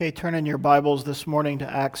Okay, turn in your Bibles this morning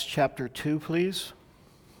to Acts chapter 2, please.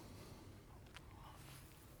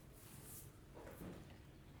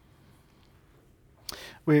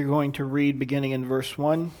 We're going to read beginning in verse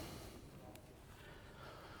 1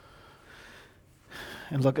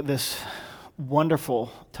 and look at this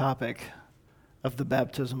wonderful topic of the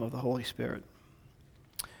baptism of the Holy Spirit.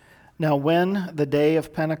 Now, when the day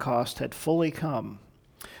of Pentecost had fully come,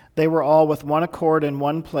 they were all with one accord in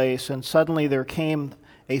one place, and suddenly there came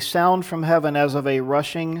a sound from heaven as of a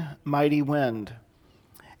rushing mighty wind,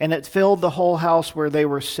 and it filled the whole house where they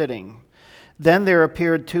were sitting. Then there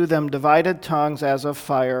appeared to them divided tongues as of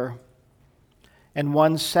fire, and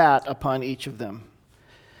one sat upon each of them.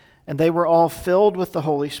 And they were all filled with the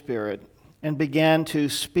Holy Spirit, and began to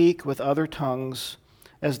speak with other tongues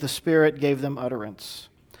as the Spirit gave them utterance.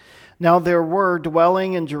 Now there were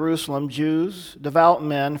dwelling in Jerusalem Jews, devout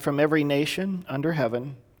men from every nation under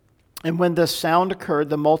heaven. And when this sound occurred,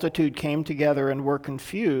 the multitude came together and were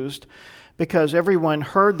confused, because everyone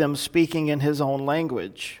heard them speaking in his own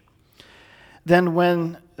language.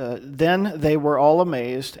 Then they were all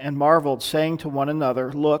amazed and marveled, saying to one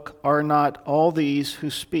another, "Look, are not all these who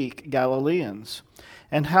speak Galileans?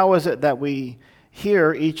 And how is it that we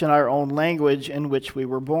hear each in our own language in which we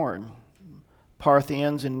were born?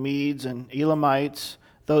 Parthians and Medes and Elamites,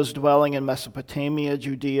 those dwelling in Mesopotamia,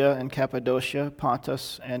 Judea and Cappadocia,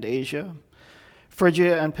 Pontus and Asia,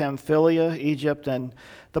 Phrygia and Pamphylia, Egypt and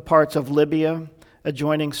the parts of Libya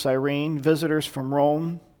adjoining Cyrene, visitors from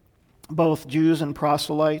Rome, both Jews and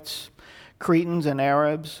proselytes, Cretans and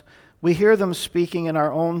Arabs. We hear them speaking in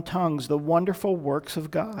our own tongues the wonderful works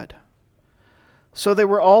of God." So they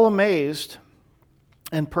were all amazed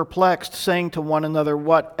and perplexed, saying to one another,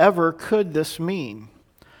 "Whatever could this mean?"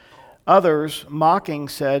 Others, mocking,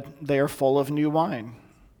 said, "They are full of new wine."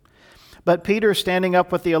 But Peter, standing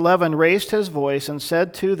up with the 11, raised his voice and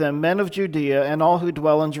said to them, "Men of Judea and all who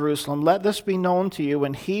dwell in Jerusalem, let this be known to you,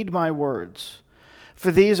 and heed my words.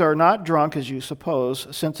 For these are not drunk as you suppose,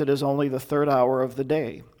 since it is only the third hour of the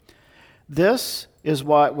day. This is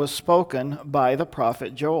what was spoken by the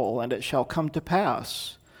prophet Joel, and it shall come to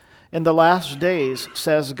pass in the last days,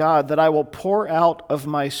 says God, that I will pour out of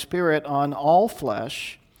my Spirit on all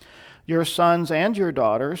flesh. Your sons and your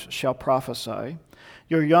daughters shall prophesy.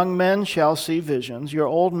 Your young men shall see visions. Your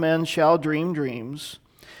old men shall dream dreams.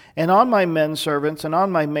 And on my men servants and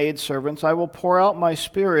on my maid servants I will pour out my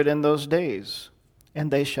Spirit in those days,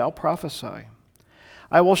 and they shall prophesy.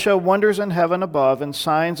 I will show wonders in heaven above and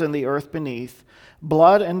signs in the earth beneath,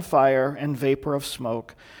 blood and fire and vapor of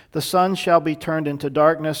smoke. The sun shall be turned into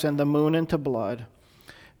darkness and the moon into blood,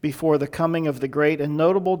 before the coming of the great and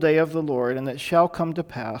notable day of the Lord, and it shall come to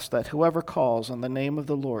pass that whoever calls on the name of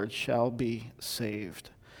the Lord shall be saved."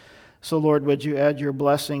 So, Lord, would you add your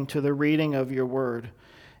blessing to the reading of your word,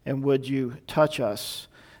 and would you touch us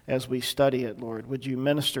as we study it, Lord? Would you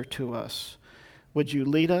minister to us? Would you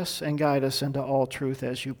lead us and guide us into all truth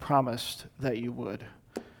as you promised that you would?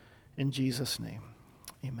 In Jesus' name,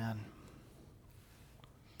 amen.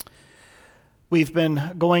 We've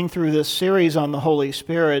been going through this series on the Holy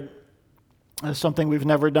Spirit, something we've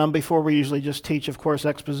never done before. We usually just teach, of course,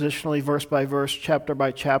 expositionally, verse by verse, chapter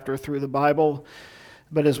by chapter through the Bible.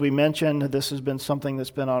 But as we mentioned, this has been something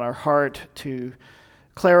that's been on our heart to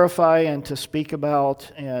clarify and to speak about.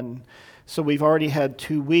 And so we've already had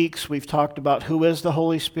 2 weeks. We've talked about who is the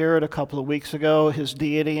Holy Spirit a couple of weeks ago, his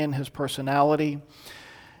deity and his personality.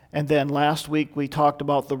 And then last week we talked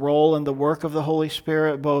about the role and the work of the Holy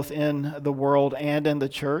Spirit, both in the world and in the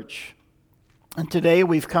church. And today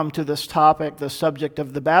we've come to this topic, the subject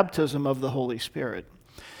of the baptism of the Holy Spirit.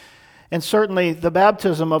 And certainly the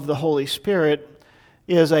baptism of the Holy Spirit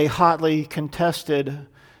is a hotly contested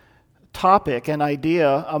topic and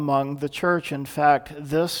idea among the church. In fact,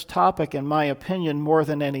 this topic, in my opinion, more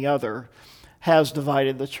than any other, has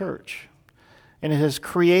divided the church. And it has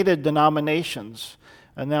created denominations.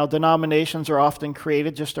 And now denominations are often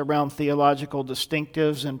created just around theological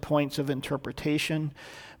distinctives and points of interpretation.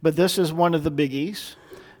 But this is one of the biggies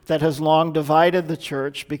that has long divided the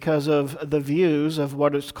church because of the views of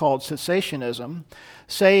what is called cessationism,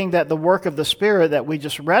 saying that the work of the Spirit that we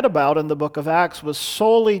just read about in the book of Acts was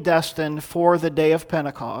solely destined for the day of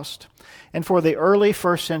Pentecost and for the early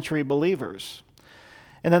first century believers.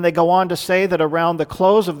 And then they go on to say that around the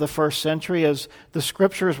close of the first century, as the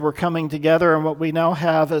scriptures were coming together and what we now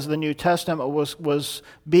have as the New Testament was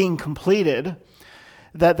being completed,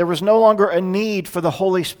 that there was no longer a need for the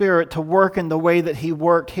Holy Spirit to work in the way that he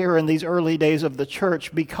worked here in these early days of the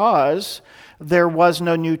church, because there was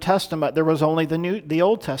no New Testament. There was only the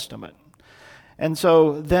Old Testament. And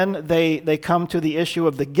so then they come to the issue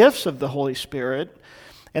of the gifts of the Holy Spirit.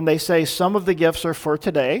 And they say some of the gifts are for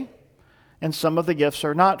today, and some of the gifts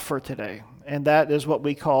are not for today. And that is what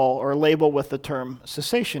we call or label with the term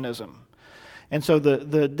cessationism. And so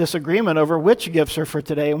the disagreement over which gifts are for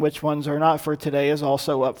today and which ones are not for today is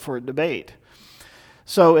also up for debate.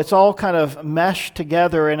 So it's all kind of meshed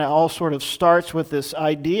together, and it all sort of starts with this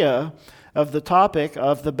idea of the topic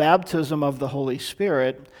of the baptism of the Holy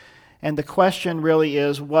Spirit. And the question really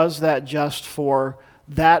is, was that just for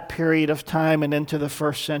that period of time and into the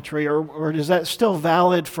first century, or is that still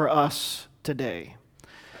valid for us today?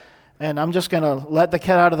 And I'm just going to let the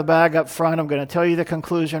cat out of the bag up front. I'm going to tell you the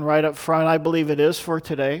conclusion right up front. I believe it is for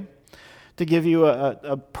today. To give you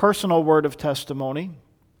a personal word of testimony,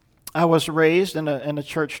 I was raised in a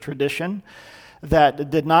church tradition that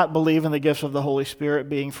did not believe in the gifts of the Holy Spirit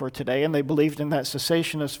being for today, and they believed in that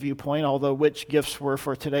cessationist viewpoint, although which gifts were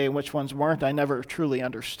for today and which ones weren't, I never truly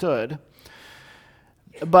understood.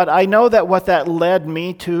 But I know that what that led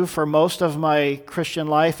me to for most of my Christian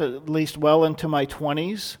life, at least well into my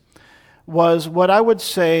 20s, was what I would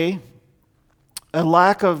say a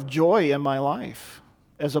lack of joy in my life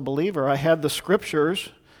as a believer. I had the Scriptures,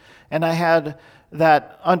 and I had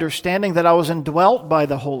that understanding that I was indwelt by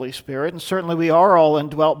the Holy Spirit, and certainly we are all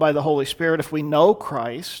indwelt by the Holy Spirit if we know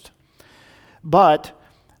Christ, but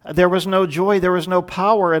there was no joy, there was no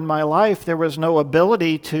power in my life, there was no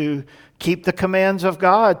ability to keep the commands of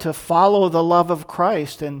God, to follow the love of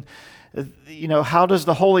Christ. And how does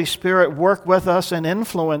the Holy Spirit work with us and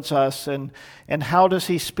influence us, and how does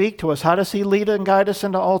He speak to us? How does He lead and guide us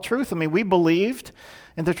into all truth? I mean, we believed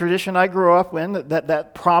in the tradition I grew up in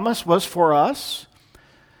that promise was for us,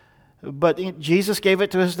 but Jesus gave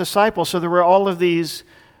it to His disciples. So there were all of these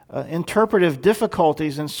interpretive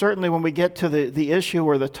difficulties, and certainly when we get to the issue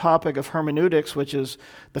or the topic of hermeneutics, which is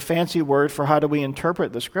the fancy word for how do we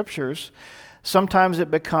interpret the Scriptures, sometimes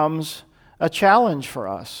it becomes a challenge for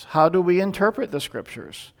us. How do we interpret the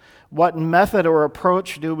Scriptures? What method or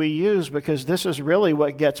approach do we use? Because this is really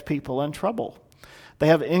what gets people in trouble. They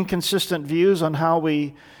have inconsistent views on how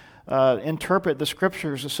we interpret the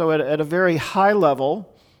Scriptures. So at a very high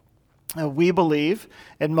level, we believe,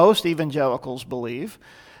 and most evangelicals believe,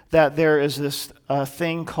 that there is this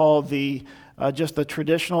thing called just the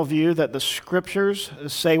traditional view that the Scriptures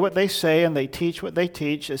say what they say and they teach what they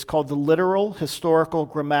teach. It's called the literal, historical,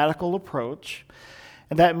 grammatical approach.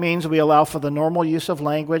 And that means we allow for the normal use of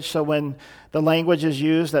language. So when the language is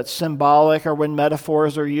used that's symbolic, or when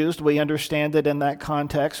metaphors are used, we understand it in that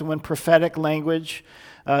context. And when prophetic language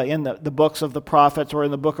in the books of the prophets or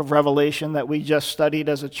in the book of Revelation that we just studied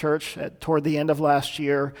as a church toward the end of last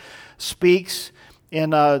year speaks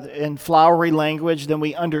in flowery language, then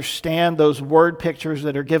we understand those word pictures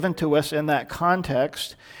that are given to us in that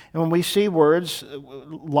context. And when we see words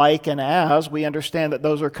like and as, we understand that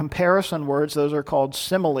those are comparison words. Those are called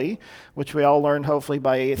simile, which we all learned hopefully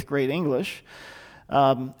by 8th grade English.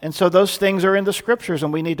 And so those things are in the Scriptures,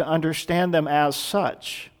 and we need to understand them as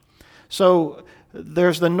such. So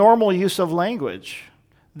there's the normal use of language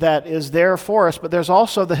that is there for us, but there's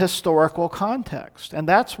also the historical context. And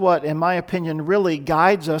that's what, in my opinion, really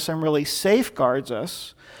guides us and really safeguards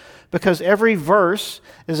us, because every verse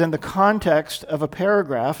is in the context of a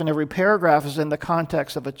paragraph, and every paragraph is in the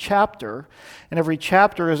context of a chapter, and every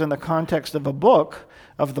chapter is in the context of a book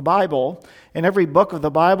of the Bible, and every book of the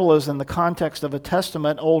Bible is in the context of a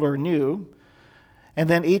testament, old or new, and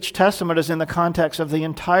then each testament is in the context of the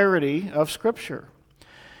entirety of Scripture.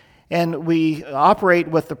 And we operate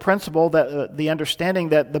with the principle that the understanding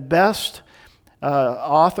that the best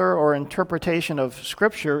author or interpretation of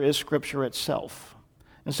Scripture is Scripture itself.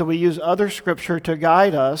 And so we use other Scripture to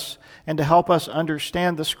guide us and to help us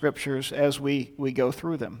understand the Scriptures as we go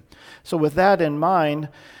through them. So with that in mind,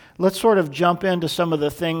 let's sort of jump into some of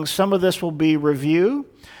the things. Some of this will be review,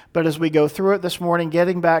 but as we go through it this morning,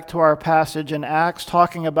 getting back to our passage in Acts,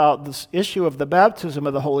 talking about this issue of the baptism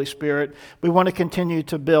of the Holy Spirit, we want to continue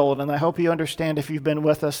to build. And I hope you understand, if you've been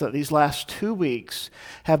with us, that these last 2 weeks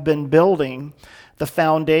have been building the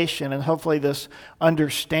foundation and hopefully this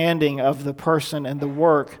understanding of the person and the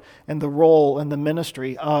work and the role and the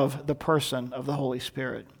ministry of the person of the Holy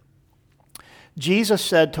Spirit. Jesus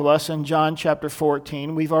said to us in John chapter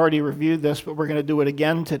 14, we've already reviewed this, but we're going to do it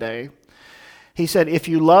again today. He said, "If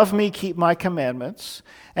you love me, keep my commandments,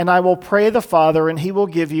 and I will pray the Father, and He will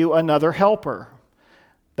give you another helper."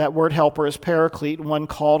 That word helper is paraclete, one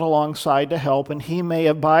called alongside to help, "and He may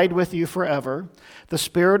abide with you forever, the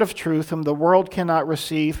Spirit of truth, whom the world cannot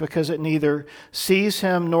receive, because it neither sees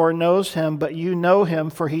Him nor knows Him, but you know Him,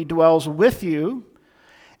 for He dwells with you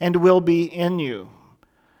and will be in you."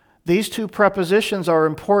 These two prepositions are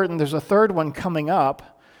important. There's a third one coming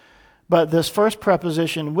up. But this first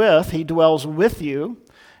preposition with, he dwells with you,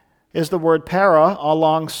 is the word para,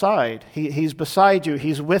 alongside. He's beside you,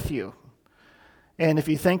 he's with you. And if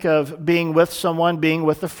you think of being with someone, being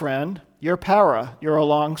with a friend, you're para, you're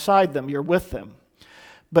alongside them, you're with them.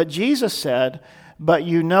 But Jesus said, but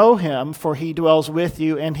you know him, for he dwells with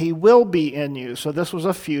you, and he will be in you. So this was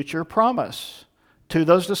a future promise to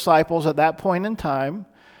those disciples at that point in time,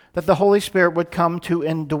 that the Holy Spirit would come to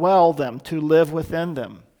indwell them, to live within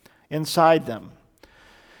them, inside them.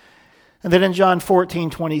 And then in John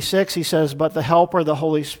 14:26, he says, but the Helper, the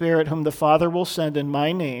Holy Spirit, whom the Father will send in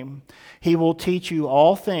my name, he will teach you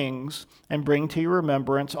all things and bring to your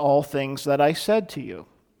remembrance all things that I said to you.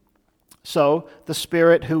 So the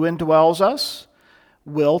Spirit who indwells us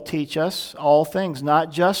will teach us all things,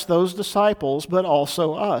 not just those disciples, but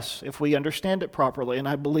also us, if we understand it properly. And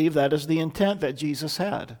I believe that is the intent that Jesus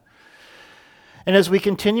had. And as we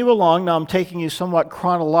continue along, now I'm taking you somewhat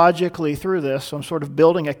chronologically through this, so I'm sort of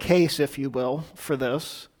building a case, if you will, for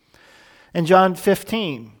this. In John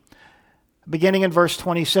 15, beginning in verse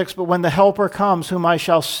 26, but when the Helper comes, whom I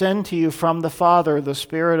shall send to you from the Father, the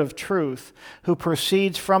Spirit of truth, who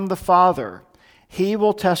proceeds from the Father, he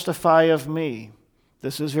will testify of me.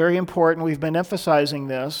 This is very important. We've been emphasizing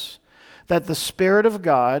this, that the Spirit of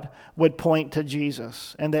God would point to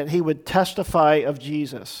Jesus and that he would testify of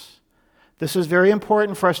Jesus. This is very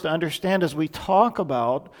important for us to understand as we talk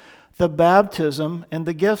about the baptism and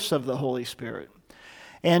the gifts of the Holy Spirit.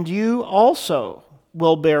 And you also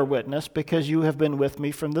will bear witness because you have been with me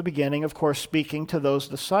from the beginning, of course, speaking to those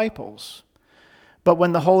disciples. But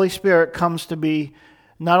when the Holy Spirit comes to be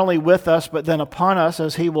not only with us, but then upon us,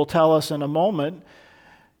 as he will tell us in a moment,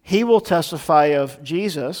 he will testify of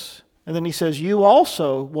Jesus. And then he says, you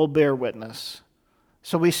also will bear witness.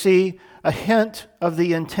 So we see a hint of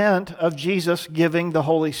the intent of Jesus giving the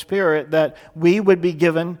Holy Spirit, that we would be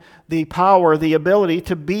given the power, the ability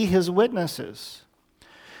to be his witnesses.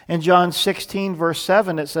 In John 16, verse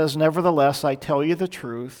 7, it says, nevertheless, I tell you the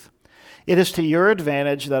truth. It is to your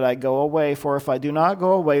advantage that I go away, for if I do not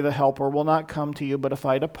go away, the Helper will not come to you, but if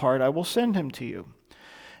I depart, I will send him to you.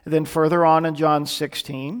 And then further on in John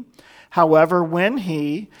 16, however, when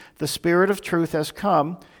he, the Spirit of truth, has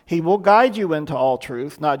come, he will guide you into all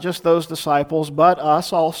truth, not just those disciples, but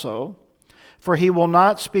us also. For he will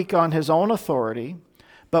not speak on his own authority,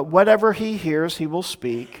 but whatever he hears, he will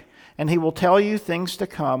speak, and he will tell you things to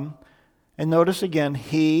come. And notice again,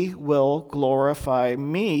 he will glorify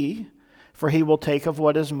me, for he will take of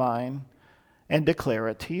what is mine and declare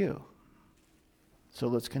it to you. So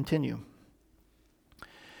let's continue.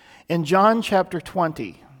 In John chapter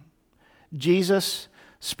 20, Jesus,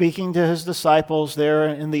 speaking to his disciples there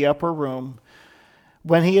in the upper room,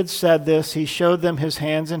 when he had said this, he showed them his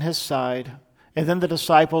hands and his side, and then the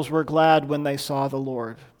disciples were glad when they saw the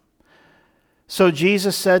Lord. So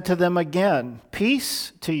Jesus said to them again,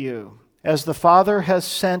 peace to you. As the Father has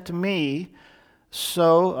sent me,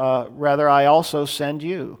 so I also send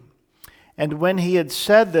you. And when he had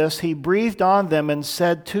said this, he breathed on them and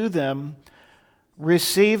said to them,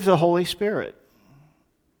 receive the Holy Spirit.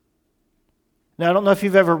 Now, I don't know if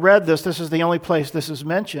you've ever read this. This is the only place this is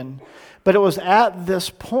mentioned. But it was at this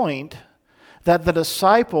point that the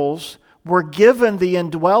disciples were given the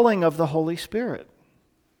indwelling of the Holy Spirit.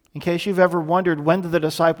 In case you've ever wondered, when did the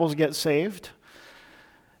disciples get saved?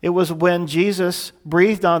 It was when Jesus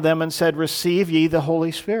breathed on them and said, receive ye the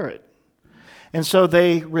Holy Spirit. And so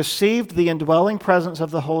they received the indwelling presence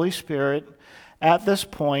of the Holy Spirit at this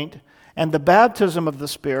point. And the baptism of the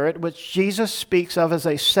Spirit, which Jesus speaks of as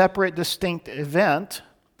a separate, distinct event,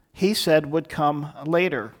 he said would come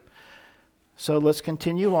later. So let's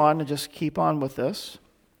continue on and just keep on with this.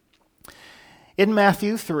 In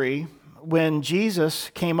Matthew 3, when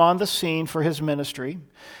Jesus came on the scene for his ministry,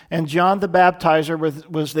 and John the Baptizer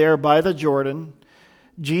was there by the Jordan,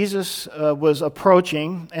 Jesus was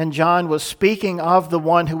approaching, and John was speaking of the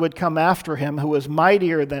one who would come after him, who was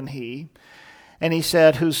mightier than he. And he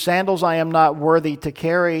said, whose sandals I am not worthy to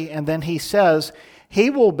carry. And then he says, he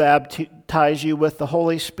will baptize you with the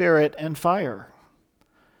Holy Spirit and fire.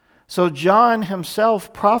 So John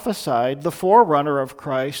himself prophesied, the forerunner of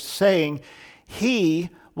Christ, saying, he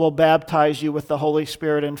will baptize you with the Holy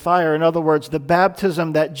Spirit and fire. In other words, the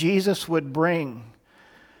baptism that Jesus would bring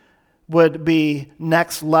would be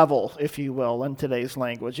next level, if you will, in today's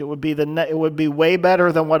language. It would be way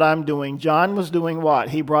better than what I'm doing. John was doing what?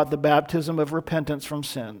 He brought the baptism of repentance from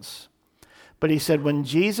sins. But he said when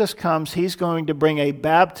Jesus comes, he's going to bring a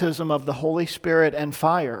baptism of the Holy Spirit and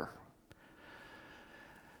fire.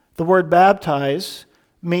 The word baptize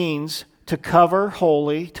means to cover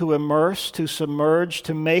wholly, to immerse, to submerge,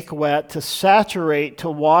 to make wet, to saturate, to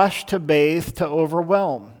wash, to bathe, to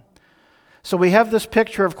overwhelm. So we have this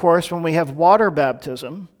picture, of course, when we have water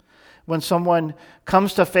baptism, when someone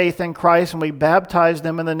comes to faith in Christ and we baptize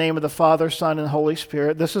them in the name of the Father, Son, and Holy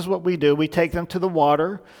Spirit. This is what we do. We take them to the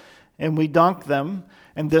water and we dunk them,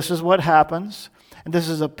 and this is what happens. And this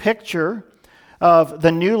is a picture of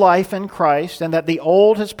the new life in Christ, and that the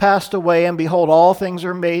old has passed away, and behold, all things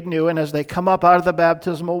are made new. And as they come up out of the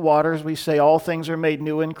baptismal waters, we say all things are made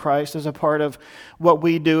new in Christ as a part of what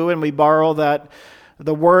we do, and we borrow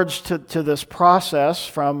the words to this process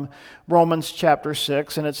from Romans chapter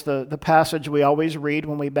 6, and it's the passage we always read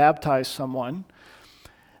when we baptize someone.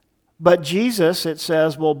 But Jesus, it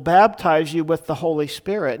says, will baptize you with the Holy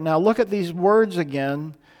Spirit. Now look at these words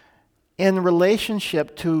again in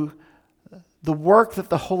relationship to the work that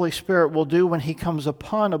the Holy Spirit will do when He comes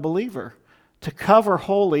upon a believer. To cover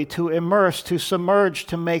wholly, to immerse, to submerge,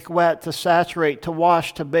 to make wet, to saturate, to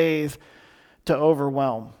wash, to bathe, to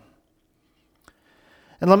overwhelm.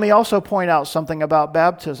 And let me also point out something about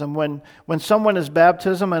baptism. When someone is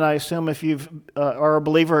baptism, and I assume if you are a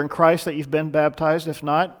believer in Christ that you've been baptized, if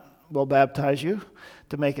not, we'll baptize you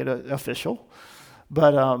to make it official.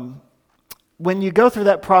 But when you go through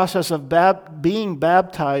that process of being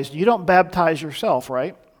baptized, you don't baptize yourself,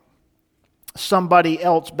 right? Somebody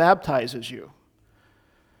else baptizes you.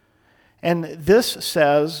 And this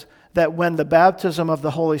says that when the baptism of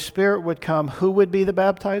the Holy Spirit would come, who would be the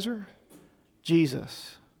baptizer?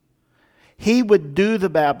 Jesus. He would do the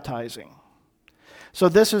baptizing. So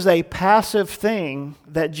this is a passive thing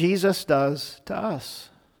that Jesus does to us.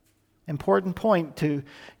 Important point to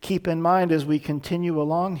keep in mind as we continue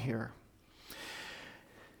along here.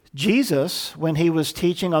 Jesus, when He was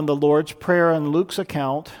teaching on the Lord's Prayer in Luke's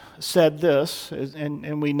account, said this,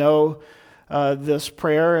 and we know this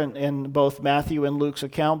prayer in both Matthew and Luke's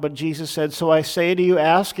account, but Jesus said, "So I say to you,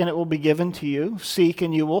 ask and it will be given to you, seek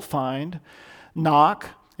and you will find, knock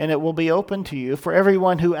and it will be opened to you. For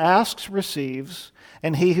everyone who asks receives,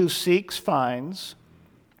 and he who seeks finds,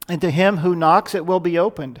 and to him who knocks it will be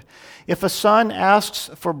opened. If a son asks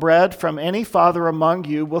for bread from any father among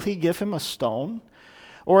you, will he give him a stone?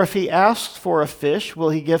 Or if he asks for a fish, will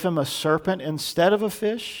he give him a serpent instead of a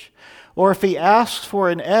fish? Or if he asks for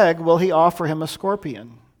an egg, will he offer him a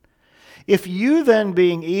scorpion? If you then,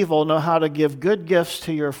 being evil, know how to give good gifts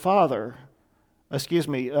to your father,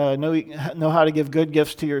 know how to give good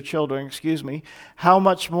gifts to your children, how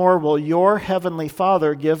much more will your heavenly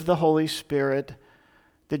Father give the Holy Spirit?"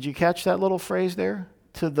 Did you catch that little phrase there?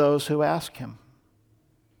 To those who ask Him.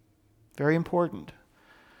 Very important.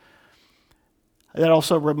 That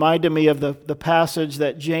also reminded me of the passage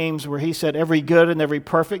that James, where he said, every good and every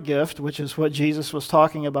perfect gift, which is what Jesus was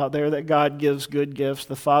talking about there, that God gives good gifts,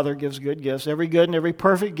 the Father gives good gifts. Every good and every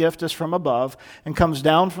perfect gift is from above and comes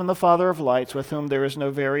down from the Father of lights, with whom there is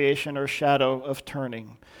no variation or shadow of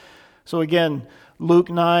turning. So again, Luke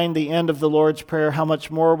 9, the end of the Lord's Prayer, how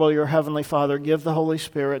much more will your heavenly Father give the Holy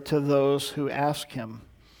Spirit to those who ask Him?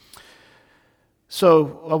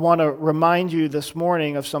 So I want to remind you this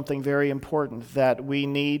morning of something very important, that we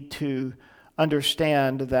need to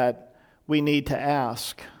understand that we need to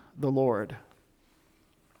ask the Lord.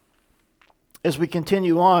 As we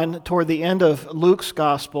continue on toward the end of Luke's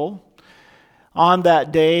gospel, on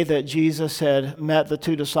that day that Jesus had met the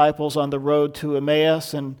two disciples on the road to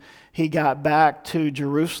Emmaus, and He got back to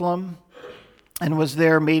Jerusalem and was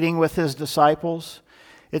there meeting with His disciples,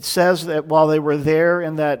 it says that while they were there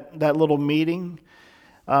in that little meeting,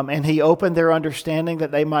 and He opened their understanding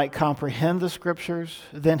that they might comprehend the Scriptures,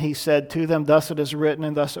 then He said to them, "Thus it is written,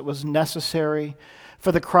 and thus it was necessary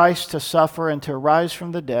for the Christ to suffer and to rise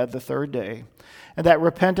from the dead the third day, and that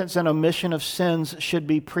repentance and omission of sins should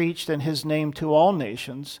be preached in His name to all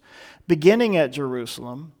nations, beginning at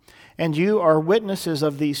Jerusalem. And you are witnesses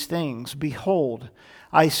of these things. Behold,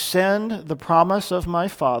 I send the promise of my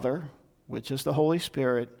Father," which is the Holy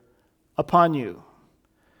Spirit, "upon you.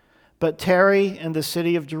 But tarry in the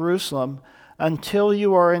city of Jerusalem until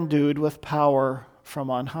you are endued with power from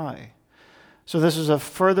on high." So this is a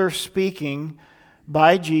further speaking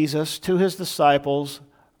by Jesus to His disciples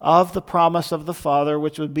of the promise of the Father,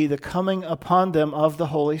 which would be the coming upon them of the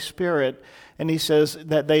Holy Spirit. And He says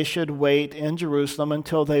that they should wait in Jerusalem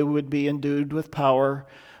until they would be endued with power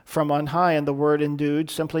from on high. And the word endued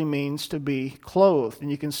simply means to be clothed.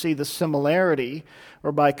 And you can see the similarity,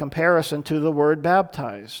 or by comparison, to the word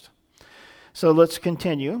baptized. So let's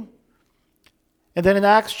continue. And then in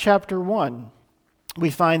Acts chapter 1, we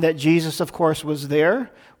find that Jesus, of course, was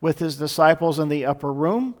there with His disciples in the upper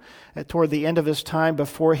room toward the end of His time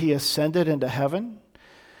before He ascended into heaven.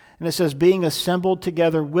 And it says, being assembled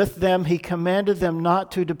together with them, he commanded them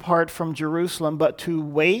not to depart from Jerusalem, but to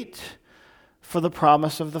wait for the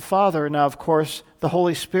promise of the Father. Now, of course, the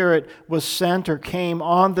Holy Spirit was sent or came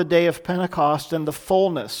on the day of Pentecost in the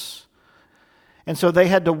fullness. And so they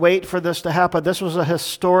had to wait for this to happen. This was a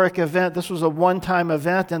historic event. This was a one-time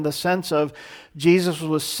event in the sense of Jesus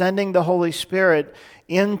was sending the Holy Spirit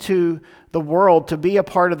into the world to be a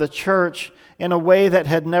part of the church in a way that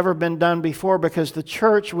had never been done before, because the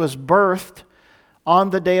church was birthed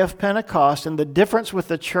on the day of Pentecost. And the difference with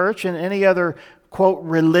the church and any other, quote,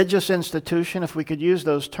 religious institution, if we could use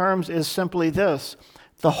those terms, is simply this: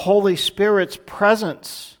 the Holy Spirit's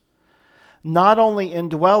presence, not only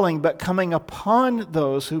indwelling, but coming upon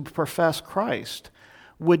those who profess Christ,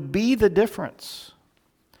 would be the difference.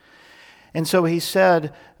 And so he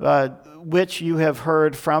said, which you have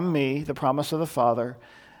heard from me, the promise of the Father,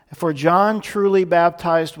 for John truly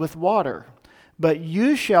baptized with water, but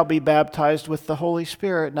you shall be baptized with the Holy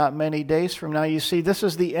Spirit not many days from now. You see, this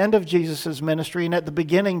is the end of Jesus' ministry, and at the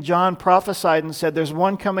beginning, John prophesied and said, there's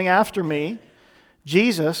one coming after me,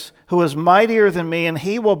 Jesus, who is mightier than me, and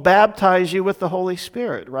he will baptize you with the Holy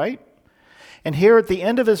Spirit, right? And here at the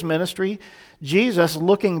end of his ministry, Jesus,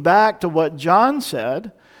 looking back to what John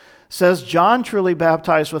said, says, John truly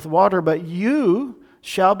baptized with water, but you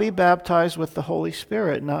shall be baptized with the Holy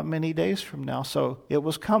Spirit not many days from now. So it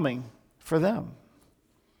was coming for them.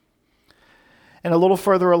 And a little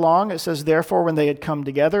further along, it says, therefore, when they had come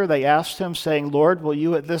together, they asked him, saying, Lord, will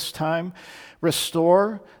you at this time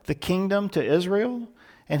restore the kingdom to Israel?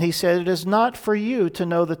 And he said, it is not for you to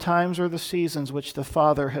know the times or the seasons which the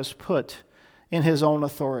Father has put in his own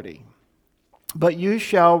authority. But you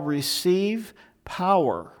shall receive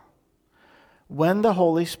power when the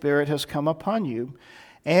Holy Spirit has come upon you,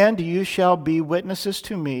 and you shall be witnesses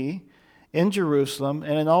to me in Jerusalem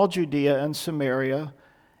and in all Judea and Samaria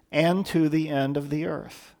and to the end of the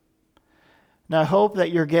earth. Now I hope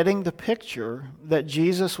that you're getting the picture that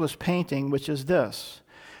Jesus was painting, which is this: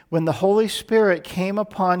 when the Holy Spirit came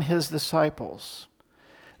upon his disciples,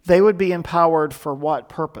 they would be empowered for what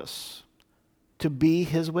purpose? To be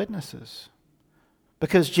his witnesses.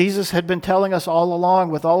 Because Jesus had been telling us all along,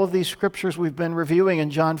 with all of these scriptures we've been reviewing in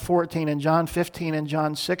John 14 and John 15 and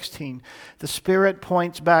John 16, the Spirit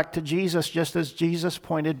points back to Jesus just as Jesus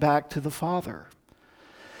pointed back to the Father.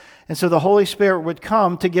 And so the Holy Spirit would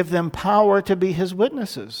come to give them power to be his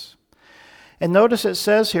witnesses. And notice it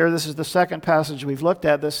says here, this is the second passage we've looked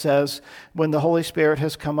at, that says, when the Holy Spirit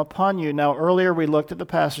has come upon you. Now earlier we looked at the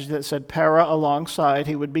passage that said, para, alongside,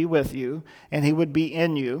 he would be with you, and he would be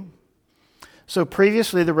in you. So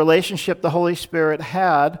previously, the relationship the Holy Spirit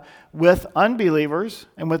had with unbelievers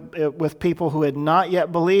and with people who had not yet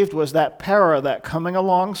believed was that para, that coming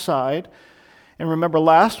alongside. And remember,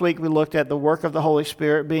 last week we looked at the work of the Holy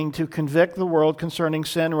Spirit being to convict the world concerning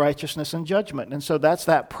sin, righteousness, and judgment. And so that's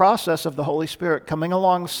that process of the Holy Spirit coming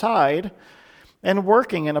alongside and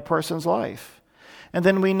working in a person's life. And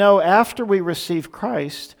then we know after we receive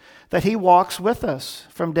Christ, that he walks with us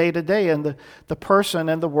from day to day in the person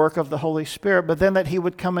and the work of the Holy Spirit, but then that he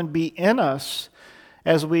would come and be in us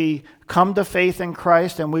as we come to faith in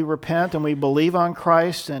Christ and we repent and we believe on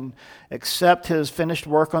Christ and accept his finished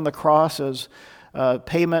work on the cross as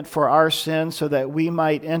payment for our sins so that we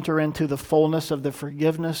might enter into the fullness of the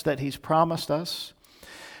forgiveness that he's promised us.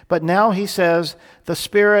 But now he says, the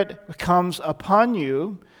Spirit comes upon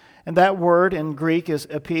you, and that word in Greek is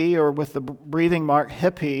epi, or with the breathing mark,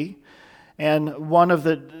 hippie. And one of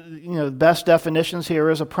the best definitions here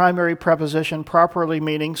is a primary preposition properly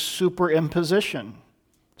meaning superimposition.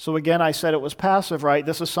 So again, I said it was passive, right?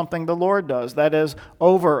 This is something the Lord does. That is,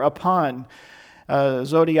 over, upon.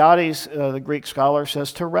 Zodiades, the Greek scholar,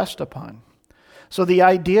 says to rest upon. So the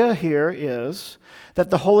idea here is that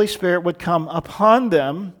the Holy Spirit would come upon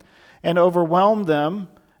them and overwhelm them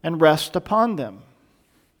and rest upon them.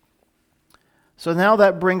 So now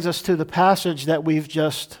that brings us to the passage that we've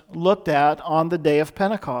just looked at on the day of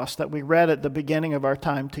Pentecost that we read at the beginning of our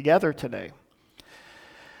time together today.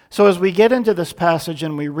 So as we get into this passage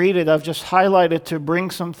and we read it, I've just highlighted to bring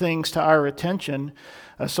some things to our attention.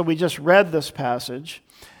 So we just read this passage.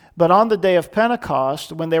 But on the day of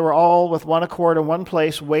Pentecost, when they were all with one accord in one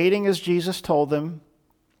place, waiting as Jesus told them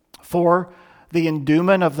for the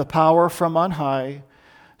endowment of the power from on high,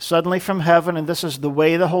 suddenly from heaven, and this is the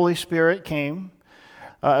way the Holy Spirit came,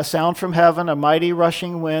 a sound from heaven, a mighty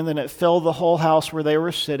rushing wind, and it filled the whole house where they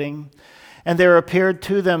were sitting. And there appeared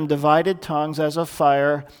to them divided tongues as of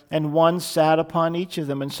fire, and one sat upon each of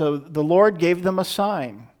them. And so the Lord gave them a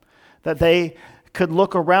sign that they could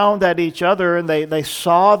look around at each other, and they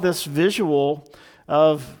saw this visual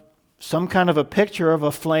of some kind of a picture of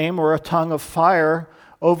a flame or a tongue of fire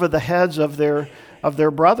over the heads of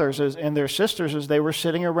their brothers and their sisters as they were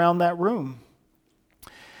sitting around that room.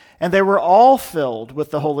 And they were all filled with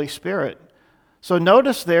the Holy Spirit. So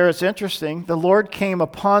notice there, it's interesting, the Lord came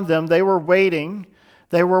upon them. They were waiting,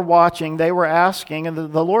 they were watching, they were asking, and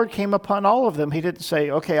the Lord came upon all of them. He didn't say,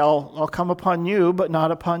 okay, I'll come upon you, but not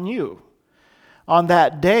upon you. On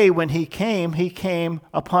that day when he came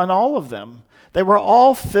upon all of them. They were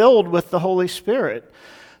all filled with the Holy Spirit.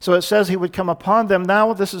 So it says he would come upon them.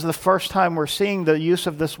 Now this is the first time we're seeing the use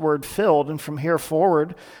of this word filled. And from here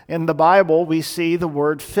forward in the Bible, we see the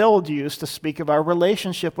word filled used to speak of our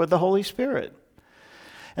relationship with the Holy Spirit.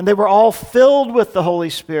 And they were all filled with the Holy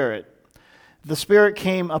Spirit. The Spirit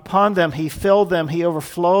came upon them. He filled them. He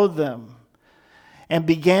overflowed them. And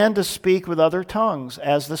began to speak with other tongues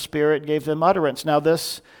as the Spirit gave them utterance. Now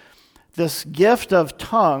this gift of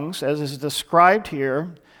tongues, as is described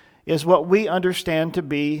here, is what we understand to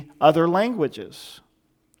be other languages.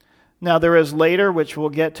 Now there is later, which we'll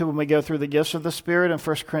get to when we go through the gifts of the Spirit in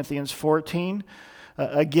 1 Corinthians 14,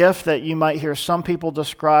 a gift that you might hear some people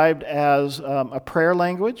described as a prayer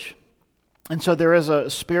language. And so there is a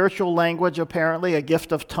spiritual language, apparently, a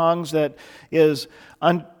gift of tongues that is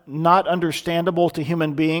not understandable to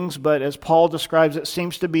human beings, but as Paul describes it,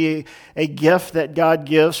 seems to be a gift that God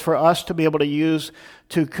gives for us to be able to use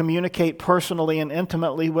to communicate personally and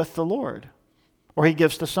intimately with the Lord. Or he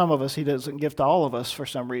gives to some of us. He doesn't give to all of us for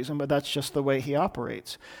some reason, but that's just the way he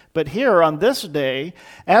operates. But here on this day,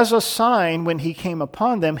 as a sign when he came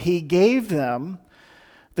upon them, he gave them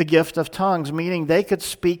the gift of tongues, meaning they could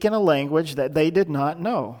speak in a language that they did not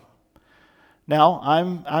know. Now,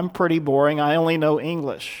 I'm pretty boring. I only know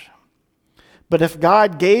English. But if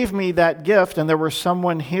God gave me that gift, and there was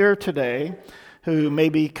someone here today who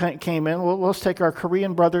maybe came in, well, let's take our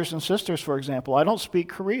Korean brothers and sisters, for example. I don't speak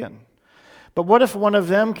Korean. But what if one of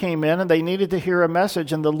them came in and they needed to hear a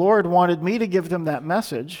message, and the Lord wanted me to give them that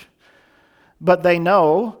message, but they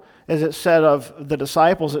know, as it said of the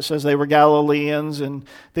disciples, it says they were Galileans and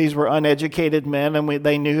these were uneducated men, and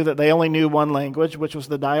they knew that they only knew one language, which was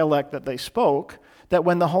the dialect that they spoke, that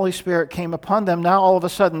when the Holy Spirit came upon them, now all of a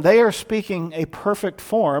sudden they are speaking a perfect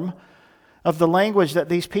form of the language that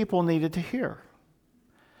these people needed to hear.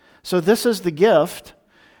 So this is the gift,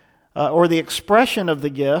 or the expression of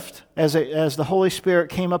the gift, as the Holy Spirit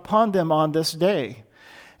came upon them on this day.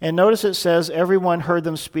 And notice it says, everyone heard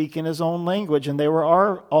them speak in his own language, and they were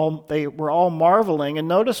all marveling. And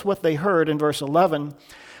notice what they heard in verse 11.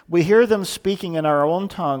 We hear them speaking in our own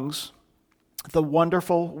tongues the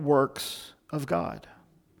wonderful works of God.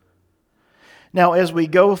 Now, as we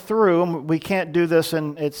go through, we can't do this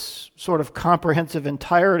in its sort of comprehensive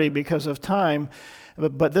entirety because of time,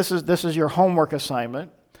 but this is your homework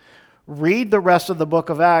assignment. Read the rest of the book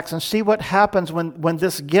of Acts and see what happens when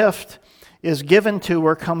this gift is given to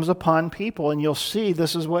or comes upon people. And you'll see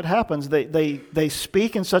this is what happens. They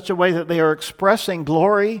speak in such a way that they are expressing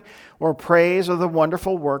glory or praise of the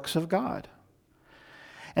wonderful works of God.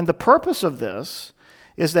 And the purpose of this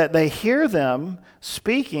is that they hear them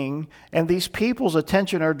speaking, and these people's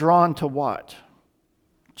attention are drawn to what?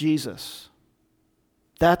 Jesus.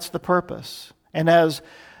 That's the purpose. And as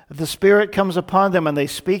the Spirit comes upon them and they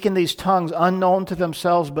speak in these tongues unknown to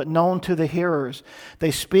themselves but known to the hearers,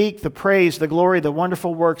 they speak the praise, the glory, the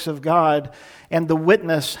wonderful works of God, and the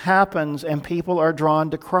witness happens and people are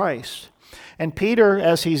drawn to Christ. And Peter,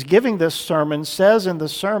 as he's giving this sermon, says in the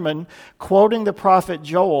sermon, quoting the prophet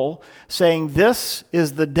Joel, saying, this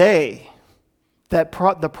is the day that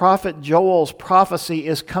the prophet Joel's prophecy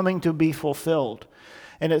is coming to be fulfilled.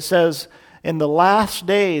 And it says, in the last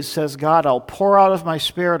days, says God, I'll pour out of my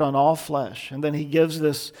Spirit on all flesh. And then he gives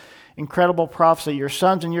this incredible prophecy. Your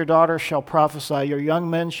sons and your daughters shall prophesy. Your young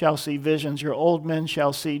men shall see visions. Your old men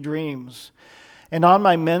shall see dreams. And on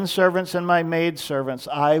my men servants and my maid servants,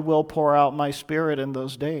 I will pour out my Spirit in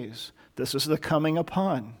those days. This is the coming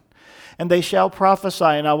upon. And they shall prophesy,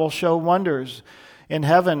 and I will show wonders in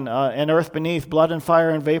heaven and earth beneath, blood and fire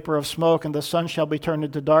and vapor of smoke, and the sun shall be turned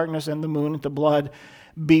into darkness and the moon into blood,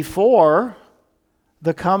 before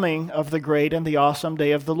the coming of the great and the awesome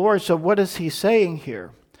day of the Lord. So what is he saying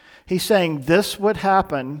here? He's saying this would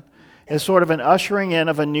happen as sort of an ushering in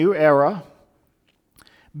of a new era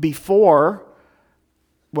before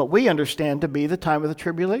what we understand to be the time of the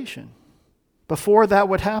tribulation. Before that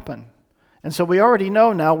would happen. And so we already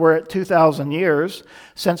know now we're at 2,000 years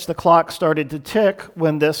since the clock started to tick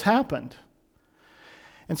when this happened.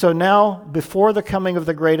 And so now, before the coming of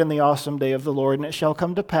the great and the awesome day of the Lord, and it shall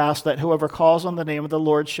come to pass that whoever calls on the name of the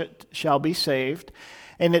Lord shall be saved.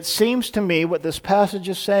 And it seems to me what this passage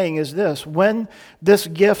is saying is this: when this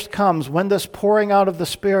gift comes, when this pouring out of the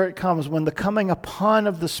Spirit comes, when the coming upon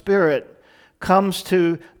of the Spirit comes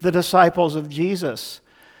to the disciples of Jesus,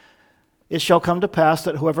 it shall come to pass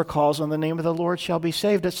that whoever calls on the name of the Lord shall be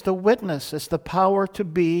saved. It's the witness. It's the power to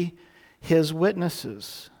be His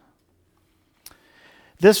witnesses.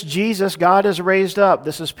 This Jesus God has raised up.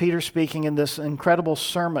 This is Peter speaking in this incredible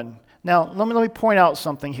sermon. Now, let me point out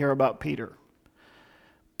something here about Peter.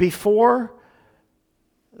 Before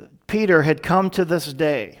Peter had come to this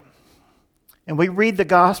day, and we read the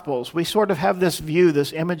Gospels, we sort of have this view,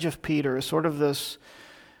 this image of Peter as sort of this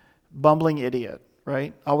bumbling idiot,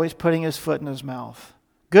 right? Always putting his foot in his mouth.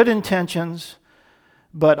 Good intentions,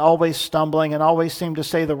 but always stumbling and always seemed to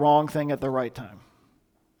say the wrong thing at the right time.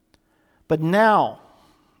 But now,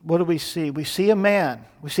 what do we see? We see a man,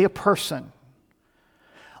 we see a person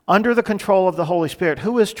under the control of the Holy Spirit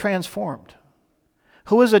who is transformed,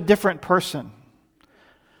 who is a different person,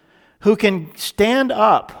 who can stand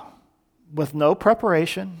up with no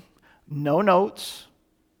preparation, no notes,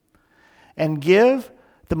 and give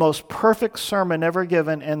the most perfect sermon ever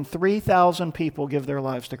given, and 3,000 people give their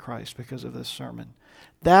lives to Christ because of this sermon.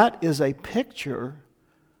 That is a picture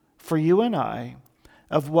for you and I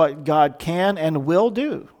of what God can and will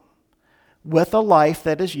do with a life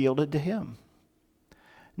that is yielded to Him.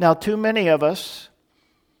 Now, too many of us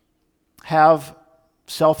have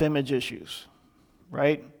self-image issues,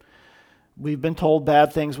 right? We've been told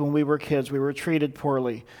bad things when we were kids. We were treated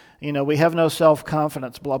poorly. We have no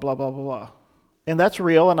self-confidence, blah, blah, blah, blah, blah. And that's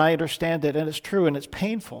real, and I understand it, and it's true, and it's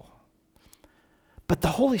painful. But the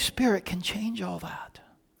Holy Spirit can change all that.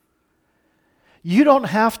 You don't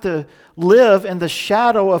have to live in the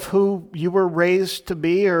shadow of who you were raised to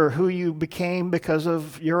be or who you became because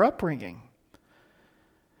of your upbringing.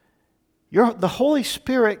 The Holy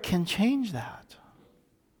Spirit can change that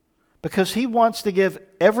because He wants to give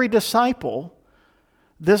every disciple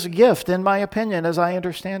this gift, in my opinion, as I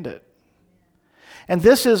understand it. And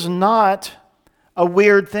this is not a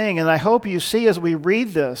weird thing, and I hope you see as we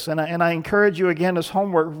read this, and I encourage you again as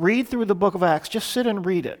homework, read through the book of Acts. Just sit and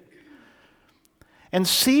read it. And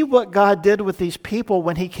see what God did with these people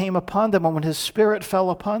when He came upon them and when His Spirit fell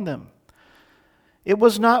upon them. It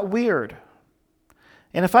was not weird.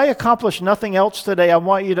 And if I accomplish nothing else today, I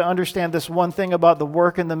want you to understand this one thing about the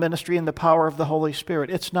work and the ministry and the power of the Holy Spirit.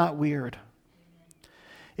 It's not weird.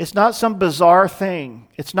 It's not some bizarre thing.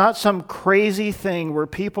 It's not some crazy thing where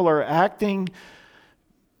people are acting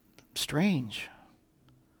strange.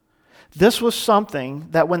 This was something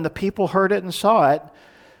that when the people heard it and saw it,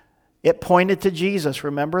 it pointed to Jesus.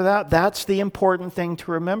 Remember that? That's the important thing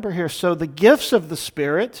to remember here. So the gifts of the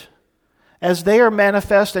Spirit, as they are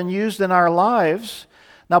manifest and used in our lives,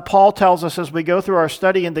 now Paul tells us as we go through our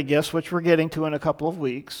study into gifts, which we're getting to in a couple of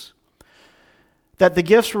weeks, that the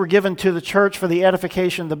gifts were given to the church for the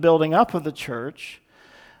edification, the building up of the church,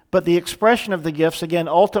 but the expression of the gifts, again,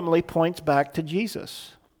 ultimately points back to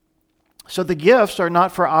Jesus. So the gifts are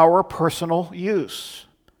not for our personal use.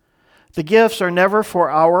 The gifts are never for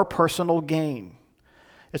our personal gain.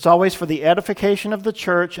 It's always for the edification of the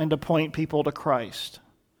church and to point people to Christ.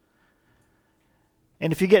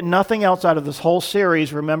 And if you get nothing else out of this whole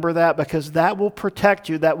series, remember that, because that will protect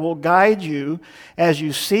you, that will guide you as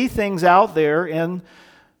you see things out there in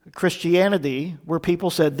Christianity where people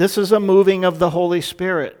said, this is a moving of the Holy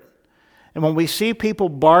Spirit. And when we see people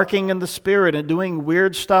barking in the Spirit and doing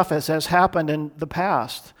weird stuff as has happened in the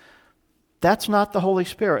past, that's not the Holy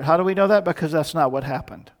Spirit. How do we know that? Because that's not what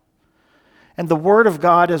happened. And the Word of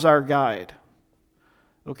God is our guide.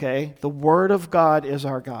 Okay? The Word of God is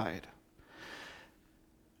our guide.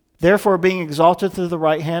 Therefore, being exalted to the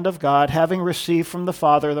right hand of God, having received from the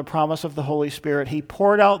Father the promise of the Holy Spirit, He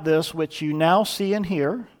poured out this which you now see and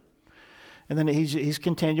hear. And then he's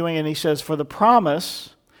continuing and he says, for the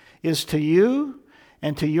promise is to you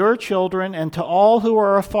and to your children and to all who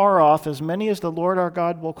are afar off, as many as the Lord our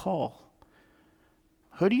God will call.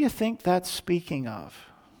 Who do you think that's speaking of?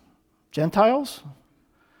 Gentiles?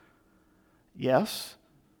 Yes,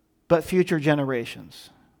 but future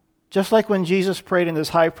generations. Just like when Jesus prayed in this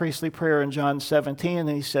high priestly prayer in John 17, and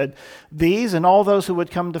He said, these and all those who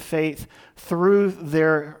would come to faith through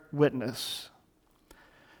their witness.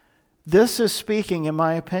 This is speaking, in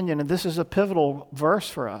my opinion, and this is a pivotal verse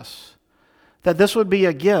for us, that this would be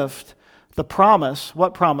a gift. The promise,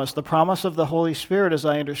 what promise? The promise of the Holy Spirit, as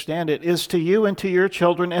I understand it, is to you and to your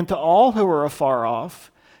children and to all who are afar off,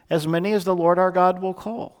 as many as the Lord our God will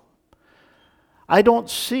call. I don't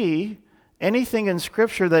see anything in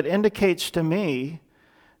Scripture that indicates to me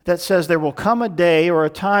that says there will come a day or a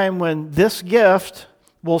time when this gift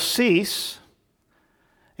will cease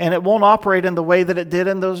and it won't operate in the way that it did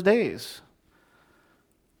in those days.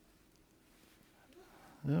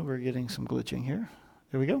 Oh, we're getting some glitching here.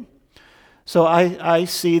 There we go. So I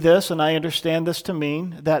see this and I understand this to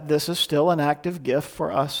mean that this is still an active gift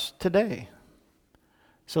for us today.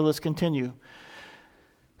 So let's continue.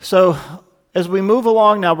 So as we move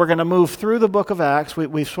along now, we're going to move through the book of Acts.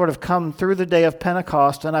 We've sort of come through the day of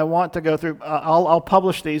Pentecost, and I want to go through, I'll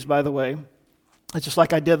publish these, by the way. It's just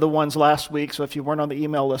like I did the ones last week, so if you weren't on the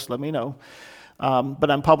email list, let me know.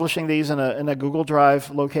 But I'm publishing these in a Google Drive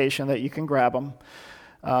location that you can grab them.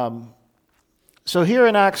 So here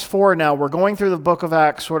in Acts 4 now, we're going through the book of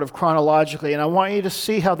Acts sort of chronologically, and I want you to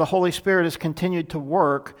see how the Holy Spirit has continued to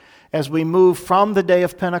work as we move from the day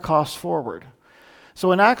of Pentecost forward.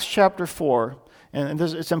 So in Acts chapter 4, and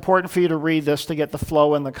it's important for you to read this to get the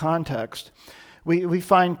flow and the context, we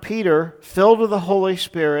find Peter, filled with the Holy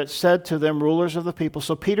Spirit, said to them, rulers of the people.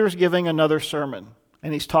 So Peter's giving another sermon,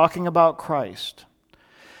 and he's talking about Christ.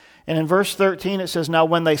 And in verse 13 it says, now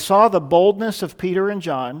when they saw the boldness of Peter and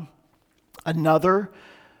John, another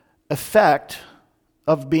effect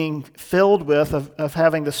of being filled with, of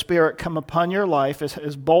having the Spirit come upon your life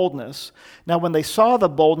is boldness. Now when they saw the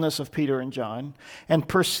boldness of Peter and John and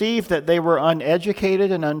perceived that they were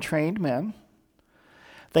uneducated and untrained men,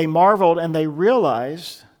 they marveled and they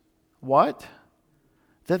realized, what?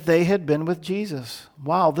 That they had been with Jesus.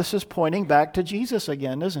 Wow, this is pointing back to Jesus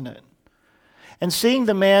again, isn't it? And seeing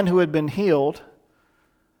the man who had been healed,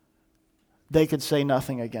 they could say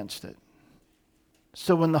nothing against it.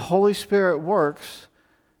 So when the Holy Spirit works,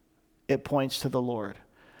 it points to the Lord.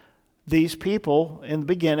 These people, in the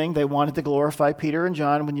beginning, they wanted to glorify Peter and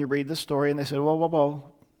John when you read the story, and they said, whoa, whoa,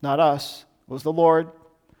 whoa, not us. It was the Lord.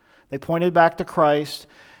 They pointed back to Christ.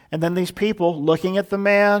 And then these people, looking at the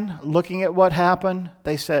man, looking at what happened,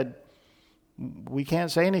 they said, we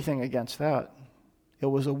can't say anything against that. It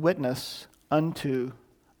was a witness unto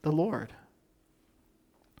the Lord.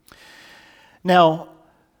 Now,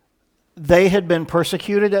 they had been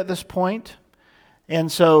persecuted at this point,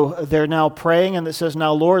 and so they're now praying, and it says,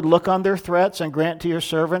 now, Lord, look on their threats and grant to your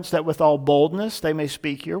servants that with all boldness they may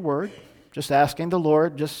speak your word. Just asking the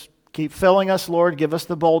Lord, just keep filling us, Lord. Give us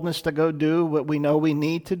the boldness to go do what we know we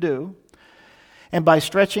need to do. And by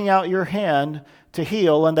stretching out your hand to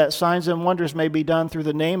heal, and that signs and wonders may be done through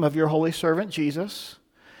the name of your holy servant Jesus.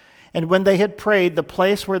 And when they had prayed, the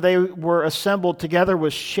place where they were assembled together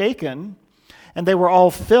was shaken, and they were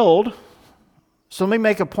all filled. So let me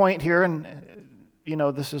make a point here, and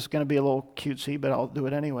this is going to be a little cutesy, but I'll do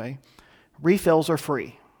it anyway. Refills are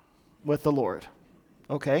free with the Lord.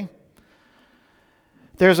 Okay?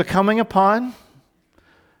 There's a coming upon,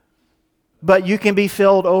 but you can be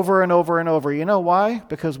filled over and over and over. You know why?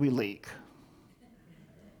 Because we leak.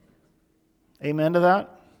 Amen to that?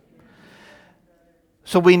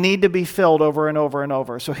 So we need to be filled over and over and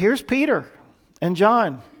over. So here's Peter and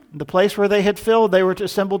John. The place where they had filled, they were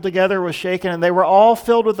assembled together, was shaken, and they were all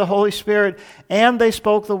filled with the Holy Spirit, and they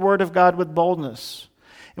spoke the word of God with boldness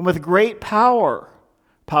and with great power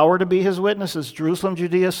to be his witnesses, Jerusalem,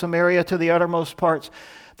 Judea, Samaria, to the uttermost parts.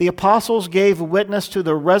 The apostles gave witness to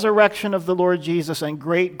the resurrection of the Lord Jesus, and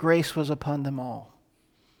great grace was upon them all.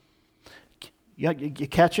 You're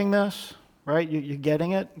catching this, right? You're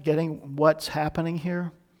getting it? Getting what's happening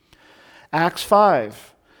here? Acts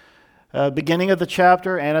 5. Beginning of the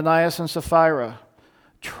chapter, Ananias and Sapphira.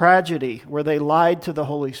 Tragedy where they lied to the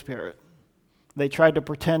Holy Spirit. They tried to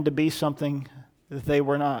pretend to be something that they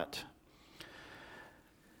were not.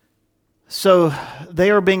 So they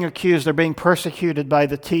are being accused, they're being persecuted by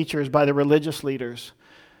the teachers, by the religious leaders,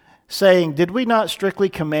 saying, did we not strictly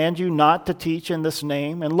command you not to teach in this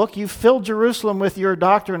name? And look, you filled Jerusalem with your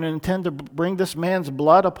doctrine and intend to bring this man's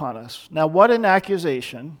blood upon us. Now what an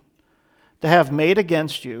accusation to have made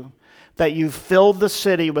against you, that you filled the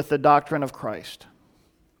city with the doctrine of Christ.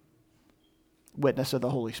 Witness of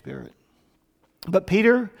the Holy Spirit. But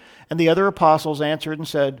Peter and the other apostles answered and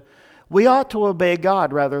said, we ought to obey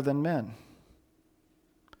God rather than men.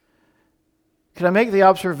 Can I make the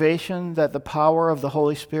observation that the power of the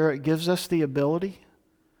Holy Spirit gives us the ability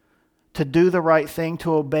to do the right thing,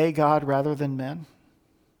 to obey God rather than men?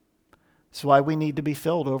 That's why we need to be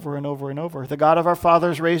filled over and over and over. The God of our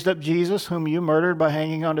fathers raised up Jesus, whom you murdered by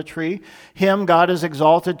hanging on a tree. Him God has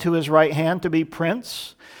exalted to his right hand to be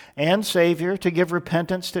Prince and Savior, to give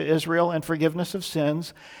repentance to Israel and forgiveness of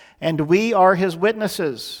sins. And we are his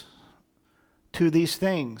witnesses to these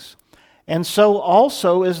things. And so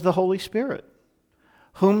also is the Holy Spirit,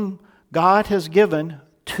 whom God has given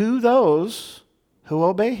to those who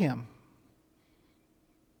obey him.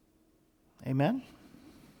 Amen?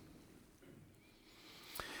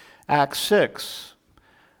 Acts 6.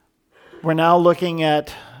 We're now looking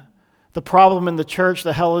at the problem in the church.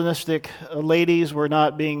 The Hellenistic ladies were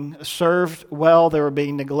not being served well. They were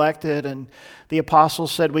being neglected. And the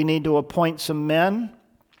apostles said, we need to appoint some men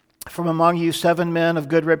from among you, 7 men of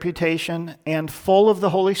good reputation and full of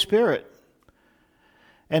the Holy Spirit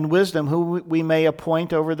and wisdom, who we may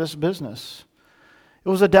appoint over this business. It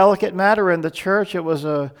was a delicate matter in the church. It was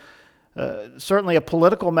certainly a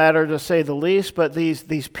political matter, to say the least, but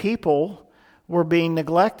these people were being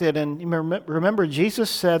neglected. And remember, Jesus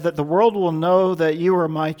said that the world will know that you are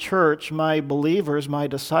my church, my believers, my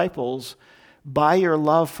disciples, by your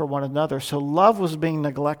love for one another. So love was being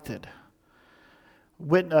neglected.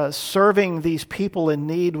 Serving these people in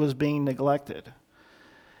need was being neglected.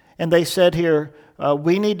 And they said here,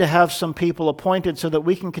 we need to have some people appointed so that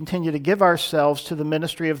we can continue to give ourselves to the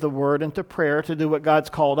ministry of the word and to prayer to do what God's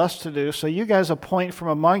called us to do. So you guys appoint from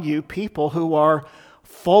among you people who are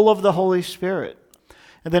full of the Holy Spirit.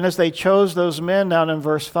 And then as they chose those men down in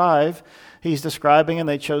verse 5, he's describing, and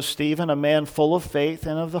they chose Stephen, a man full of faith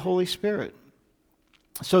and of the Holy Spirit.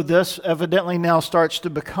 So this evidently now starts to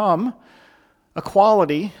become a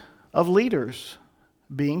quality of leaders,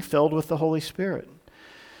 being filled with the Holy Spirit.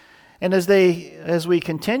 And as we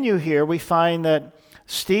continue here, we find that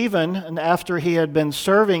Stephen, and after he had been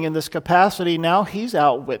serving in this capacity, now he's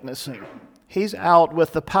out witnessing. He's out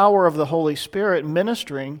with the power of the Holy Spirit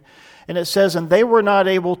ministering. And it says, and they were not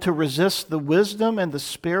able to resist the wisdom and the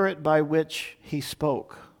spirit by which he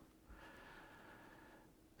spoke.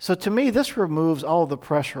 So to me, this removes all the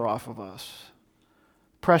pressure off of us.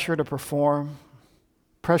 Pressure to perform,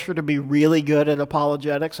 pressure to be really good at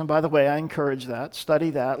apologetics. And by the way, I encourage that. Study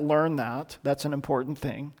that, learn that. That's an important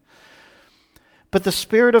thing. But the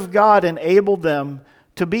Spirit of God enabled them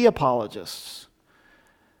to be apologists.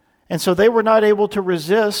 And so they were not able to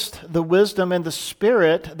resist the wisdom and the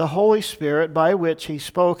Spirit, the Holy Spirit, by which he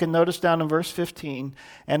spoke. And notice down in verse 15,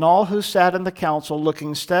 and all who sat in the council,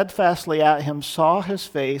 looking steadfastly at him, saw his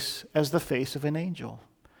face as the face of an angel.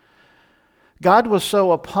 God was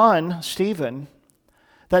so upon Stephen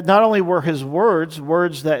that not only were his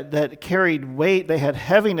words that carried weight, they had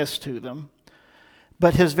heaviness to them,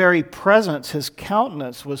 but his very presence, his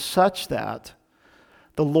countenance was such that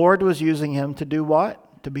the Lord was using him to do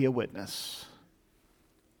what? To be a witness.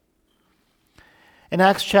 In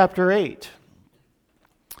Acts chapter 8,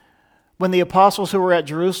 when the apostles who were at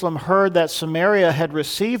Jerusalem heard that Samaria had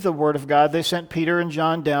received the word of God, they sent Peter and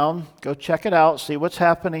John down. Go check it out. See what's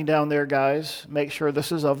happening down there, guys. Make sure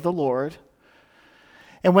this is of the Lord.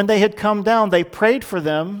 And when they had come down, they prayed for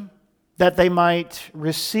them that they might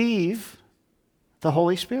receive the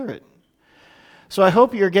Holy Spirit. So I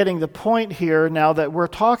hope you're getting the point here now that we're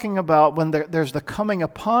talking about when there's the coming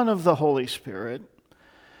upon of the Holy Spirit,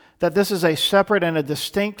 that this is a separate and a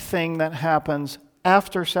distinct thing that happens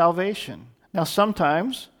after salvation. Now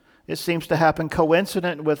sometimes it seems to happen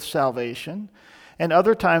coincident with salvation, and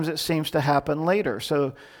other times it seems to happen later.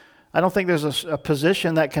 So I don't think there's a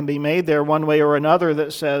position that can be made there one way or another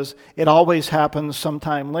that says it always happens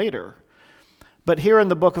sometime later. But here in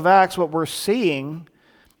the book of Acts, what we're seeing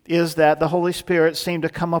is that the Holy Spirit seemed to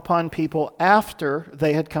come upon people after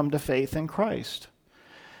they had come to faith in Christ.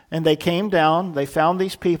 And they came down, they found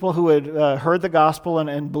these people who had heard the gospel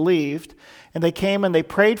and believed, and they came and they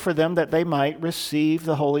prayed for them that they might receive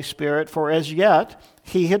the Holy Spirit, for as yet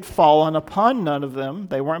he had fallen upon none of them.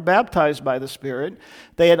 They weren't baptized by the Spirit.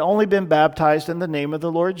 They had only been baptized in the name of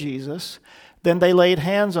the Lord Jesus. Then they laid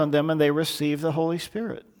hands on them and they received the Holy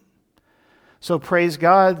Spirit. So praise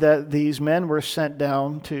God that these men were sent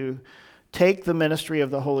down to take the ministry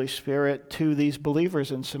of the Holy Spirit to these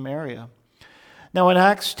believers in Samaria. Now in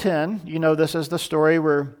Acts 10, you know this is the story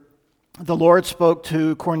where the Lord spoke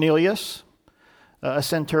to Cornelius, a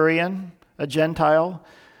centurion, a Gentile,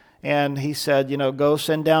 and he said, go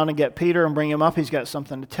send down and get Peter and bring him up. He's got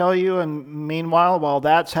something to tell you. And meanwhile, while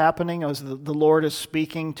that's happening, as the Lord is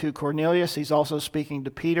speaking to Cornelius, he's also speaking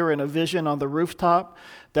to Peter in a vision on the rooftop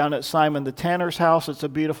down at Simon the tanner's house. It's a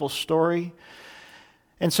beautiful story.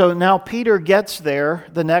 And so now Peter gets there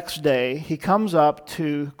the next day. He comes up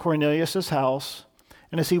to Cornelius' house,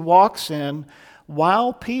 and as he walks in,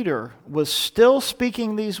 while Peter was still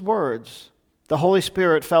speaking these words, the Holy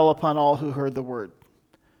Spirit fell upon all who heard the word.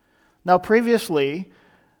 Now previously,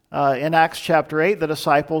 in Acts chapter 8, the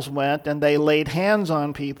disciples went and they laid hands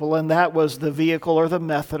on people, and that was the vehicle or the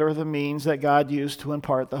method or the means that God used to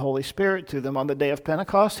impart the Holy Spirit to them. On the day of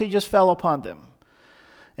Pentecost, he just fell upon them.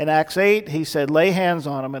 In Acts 8, he said, lay hands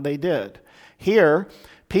on them, and they did. Here,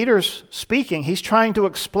 Peter's speaking. He's trying to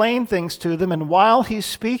explain things to them, and while he's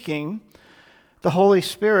speaking, the Holy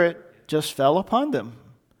Spirit just fell upon them,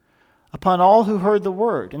 upon all who heard the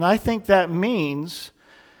word. And I think that means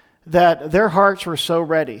that their hearts were so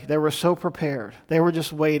ready. They were so prepared. They were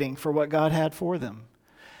just waiting for what God had for them.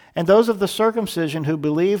 And those of the circumcision who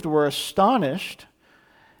believed were astonished,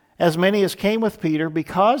 as many as came with Peter,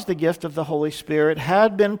 because the gift of the Holy Spirit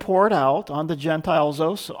had been poured out on the Gentiles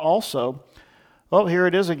also. Oh, here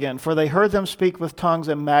it is again. For they heard them speak with tongues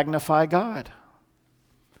and magnify God.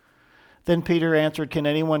 Then Peter answered, can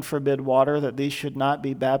anyone forbid water that these should not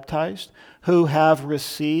be baptized, who have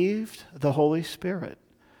received the Holy Spirit,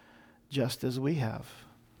 just as we have?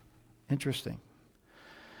 Interesting.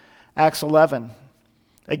 Acts 11.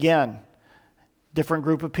 Again, different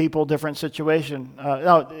group of people, different situation.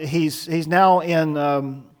 He's now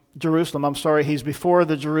in Jerusalem. I'm sorry, he's before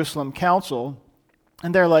the Jerusalem council.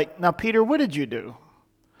 And they're like, now, Peter, what did you do?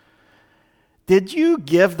 Did you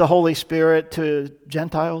give the Holy Spirit to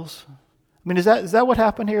Gentiles? I mean, is that what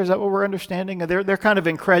happened here? Is that what we're understanding? They're kind of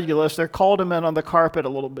incredulous. They're called him in on the carpet a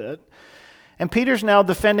little bit. And Peter's now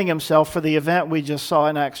defending himself for the event we just saw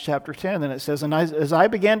in Acts chapter 10. And it says, and as I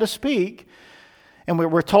began to speak, and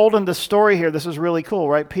we're told in the story here, this is really cool,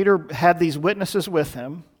 right? Peter had these witnesses with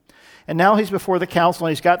him. And now he's before the council,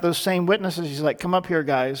 and he's got those same witnesses. He's like, come up here,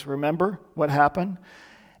 guys. Remember what happened?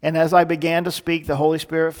 And as I began to speak, the Holy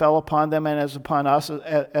Spirit fell upon them and as upon us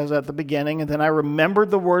as at the beginning. And then I remembered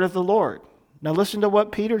the word of the Lord. Now listen to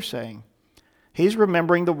what Peter's saying. He's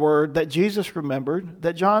remembering the word that Jesus remembered,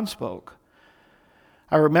 that John spoke.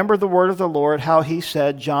 I remember the word of the Lord, how he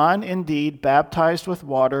said, John indeed baptized with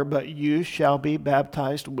water, but you shall be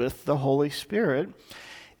baptized with the Holy Spirit.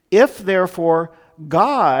 If therefore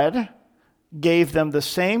God gave them the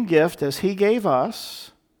same gift as he gave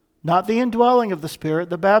us, not the indwelling of the Spirit,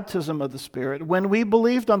 the baptism of the Spirit, when we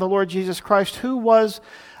believed on the Lord Jesus Christ, who was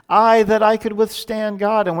I that I could withstand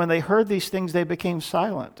God? And when they heard these things, they became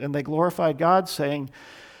silent, and they glorified God, saying,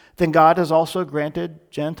 then God has also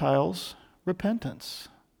granted Gentiles repentance.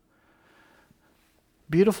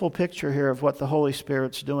 Beautiful picture here of what the Holy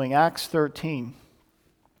Spirit's doing. Acts 13.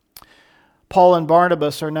 Paul and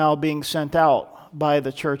Barnabas are now being sent out by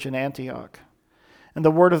the church in Antioch. And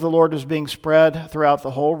the word of the Lord is being spread throughout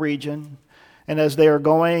the whole region. And as they are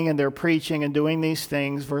going and they're preaching and doing these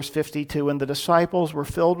things, verse 52, and the disciples were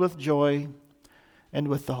filled with joy and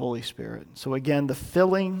with the Holy Spirit. So again, the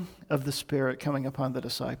filling of the Spirit coming upon the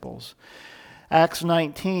disciples. Acts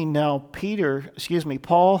 19,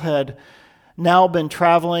 Paul had now been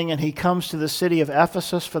traveling, and he comes to the city of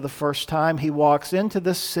Ephesus for the first time. He walks into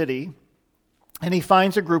this city, and he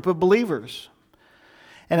finds a group of believers.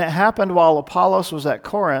 And it happened while Apollos was at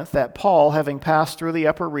Corinth that Paul, having passed through the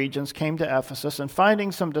upper regions, came to Ephesus, and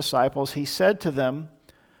finding some disciples, he said to them,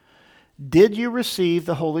 did you receive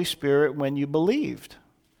the Holy Spirit when you believed?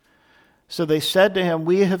 So they said to him,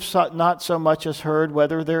 we have not so much as heard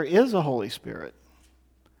whether there is a Holy Spirit.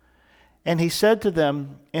 And he said to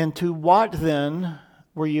them, into what then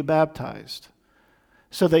were you baptized?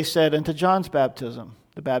 So they said, into John's baptism,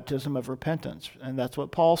 the baptism of repentance. And that's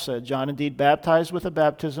what Paul said. John indeed baptized with a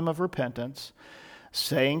baptism of repentance,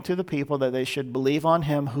 saying to the people that they should believe on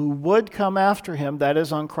him who would come after him, that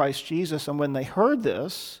is, on Christ Jesus. And when they heard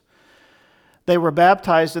this, they were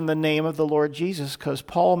baptized in the name of the Lord Jesus, because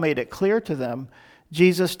Paul made it clear to them,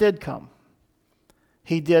 Jesus did come.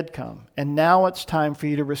 He did come. And now it's time for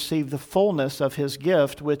you to receive the fullness of his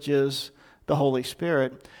gift, which is the Holy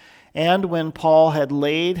Spirit. And when Paul had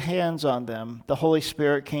laid hands on them, the Holy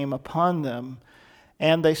Spirit came upon them,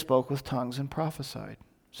 and they spoke with tongues and prophesied.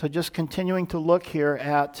 So just continuing to look here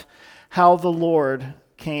at how the Lord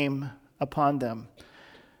came upon them.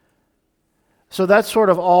 So that's sort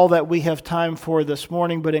of all that we have time for this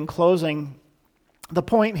morning. But in closing, the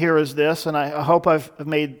point here is this, and I hope I've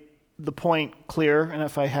made the point clear, and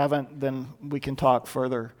if I haven't, then we can talk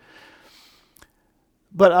further.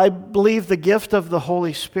 But I believe the gift of the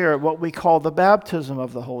Holy Spirit, what we call the baptism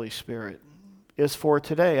of the Holy Spirit, is for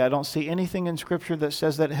today. I don't see anything in Scripture that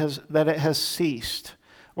says that it has ceased,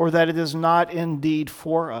 or that it is not indeed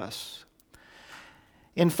for us.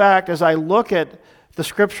 In fact, as I look at the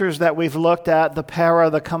Scriptures that we've looked at, the para,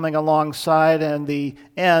 the coming alongside, and the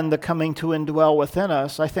end, the coming to indwell within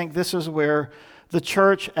us, I think this is where the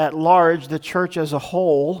church at large, the church as a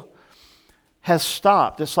whole, has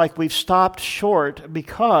stopped. It's like we've stopped short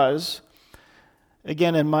because,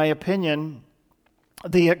 again, in my opinion,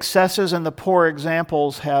 the excesses and the poor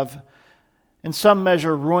examples have, in some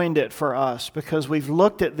measure, ruined it for us, because we've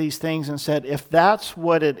looked at these things and said, if that's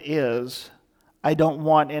what it is, I don't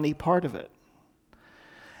want any part of it.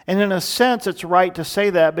 And in a sense, it's right to say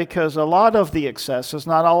that because a lot of the excesses,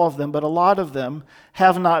 not all of them, but a lot of them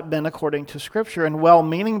have not been according to Scripture. And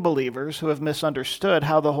well-meaning believers who have misunderstood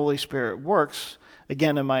how the Holy Spirit works,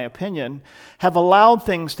 again, in my opinion, have allowed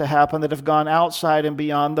things to happen that have gone outside and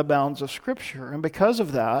beyond the bounds of Scripture. And because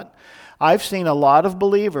of that, I've seen a lot of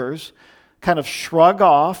believers kind of shrug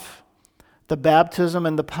off the baptism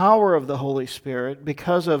and the power of the Holy Spirit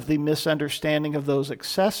because of the misunderstanding of those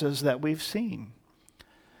excesses that we've seen.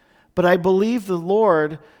 But I believe the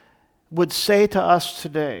Lord would say to us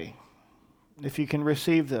today, if you can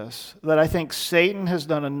receive this, that I think Satan has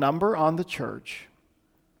done a number on the church,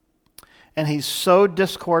 and he's sowed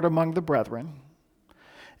discord among the brethren,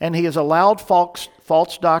 and he has allowed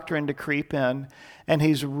false doctrine to creep in, and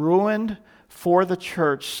he's ruined for the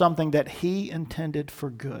church something that he intended for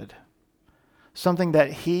good, something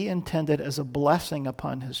that he intended as a blessing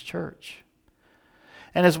upon his church.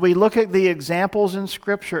 And as we look at the examples in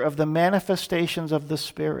Scripture of the manifestations of the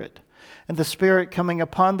Spirit, and the Spirit coming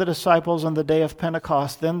upon the disciples on the day of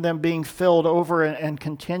Pentecost, then them being filled over and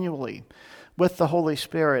continually with the Holy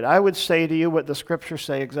Spirit, I would say to you what the Scriptures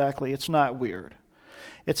say exactly. It's not weird.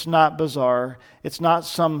 It's not bizarre. It's not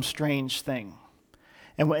some strange thing.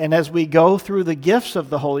 And as we go through the gifts of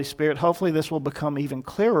the Holy Spirit, hopefully this will become even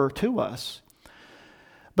clearer to us.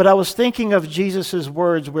 But I was thinking of Jesus'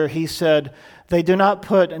 words where he said, "They do not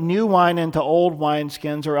put new wine into old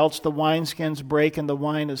wineskins, or else the wineskins break and the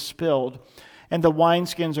wine is spilled, and the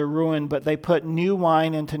wineskins are ruined, but they put new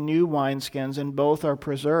wine into new wineskins, and both are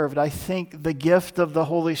preserved." I think the gift of the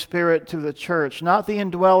Holy Spirit to the church, not the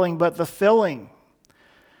indwelling, but the filling,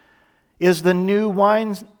 is the new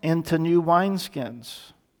wine into new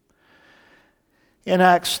wineskins. In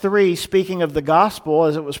Acts 3, speaking of the gospel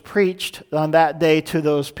as it was preached on that day to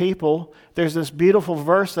those people, there's this beautiful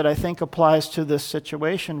verse that I think applies to this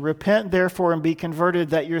situation. "Repent therefore and be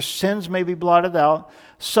converted, that your sins may be blotted out,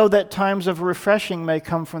 so that times of refreshing may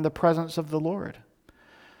come from the presence of the Lord."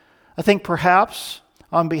 I think perhaps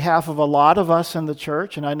on behalf of a lot of us in the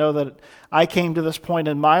church, and I know that I came to this point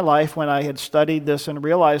in my life when I had studied this and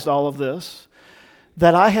realized all of this,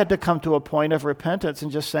 that I had to come to a point of repentance and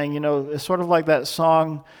just saying, it's sort of like that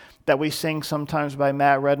song that we sing sometimes by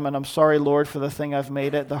Matt Redman, "I'm sorry, Lord, for the thing I've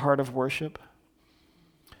made it," the heart of worship.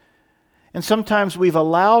 And sometimes we've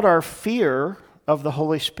allowed our fear of the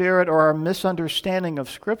Holy Spirit or our misunderstanding of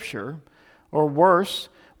Scripture, or worse,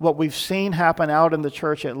 what we've seen happen out in the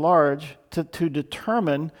church at large, to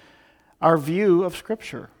determine our view of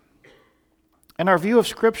Scripture. And our view of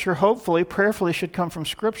Scripture, hopefully, prayerfully, should come from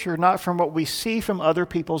Scripture, not from what we see from other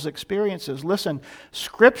people's experiences. Listen,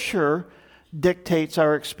 Scripture dictates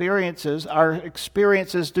our experiences. Our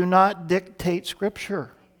experiences do not dictate Scripture.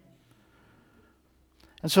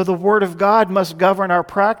 And so the Word of God must govern our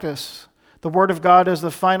practice. The Word of God is the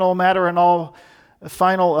final matter and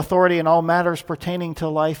final authority in all matters pertaining to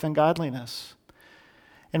life and godliness.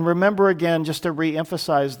 And remember again, just to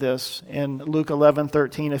re-emphasize this in Luke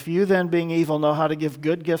 11:13, "If you then, being evil, know how to give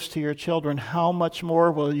good gifts to your children, how much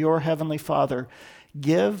more will your heavenly Father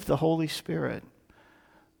give the Holy Spirit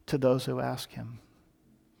to those who ask Him?"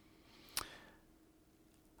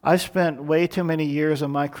 I've spent way too many years of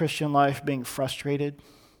my Christian life being frustrated,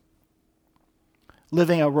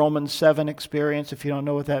 living a Romans 7 experience. If you don't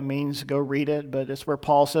know what that means, go read it. But it's where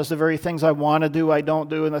Paul says, "The very things I want to do, I don't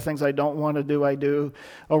do, and the things I don't want to do, I do.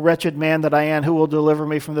 O wretched man that I am, who will deliver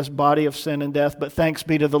me from this body of sin and death? But thanks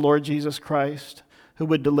be to the Lord Jesus Christ, who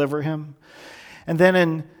would deliver him." And then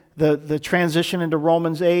in the transition into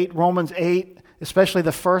Romans 8, especially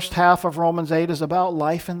the first half of Romans 8, is about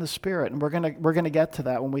life in the Spirit. And we're gonna get to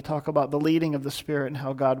that when we talk about the leading of the Spirit and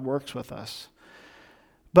how God works with us.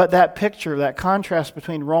 But that picture, that contrast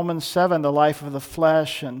between Romans 7, the life of the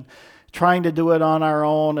flesh, and trying to do it on our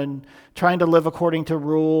own, and trying to live according to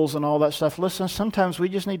rules and all that stuff. Listen, sometimes we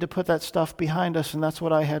just need to put that stuff behind us, and that's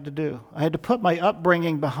what I had to do. I had to put my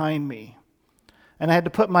upbringing behind me. And I had to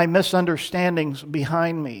put my misunderstandings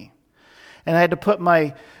behind me. And I had to put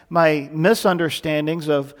my misunderstandings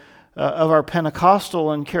of our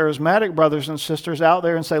Pentecostal and charismatic brothers and sisters out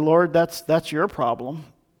there and say, "Lord, that's your problem.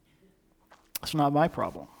 It's not my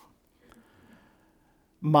problem.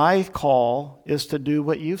 My call is to do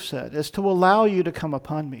what you've said, is to allow you to come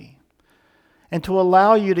upon me, and to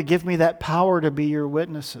allow you to give me that power to be your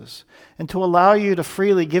witnesses, and to allow you to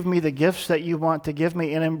freely give me the gifts that you want to give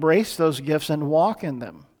me, and embrace those gifts and walk in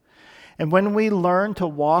them." And when we learn to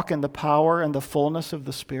walk in the power and the fullness of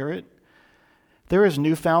the Spirit, there is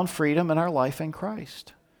newfound freedom in our life in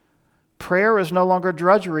Christ. Prayer is no longer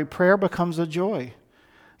drudgery. Prayer becomes a joy.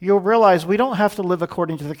 you'll realize we don't have to live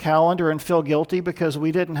according to the calendar and feel guilty because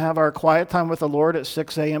we didn't have our quiet time with the Lord at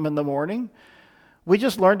 6 a.m. in the morning. We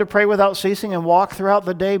just learn to pray without ceasing and walk throughout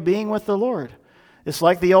the day being with the Lord. It's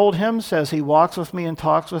like the old hymn says, He walks with me and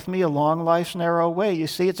talks with me along life's narrow way. You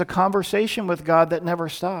see, it's a conversation with God that never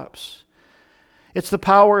stops. It's the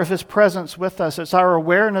power of His presence with us. It's our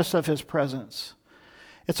awareness of His presence.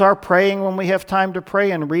 It's our praying when we have time to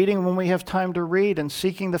pray and reading when we have time to read and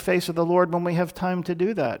seeking the face of the Lord when we have time to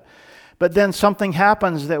do that. But then something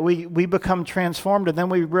happens that we become transformed, and then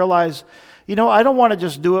we realize, I don't want to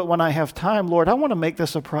just do it when I have time, Lord. I want to make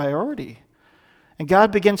this a priority. And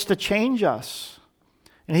God begins to change us.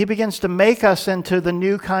 And He begins to make us into the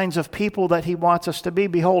new kinds of people that He wants us to be.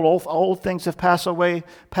 Behold, old things have passed away,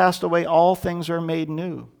 all things are made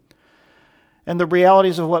new. And the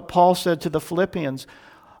realities of what Paul said to the Philippians,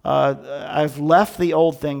 I've left the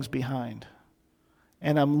old things behind,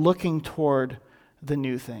 and I'm looking toward the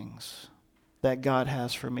new things that God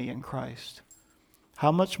has for me in Christ.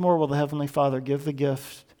 How much more will the Heavenly Father give the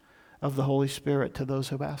gift of the Holy Spirit to those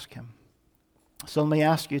who ask Him? So let me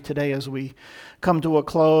ask you today, as we come to a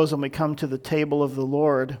close and we come to the table of the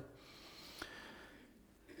Lord,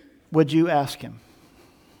 would you ask Him?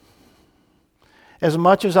 As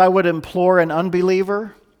much as I would implore an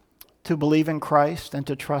unbeliever to believe in Christ and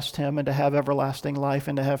to trust Him and to have everlasting life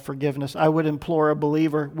and to have forgiveness, I would implore a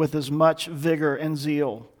believer with as much vigor and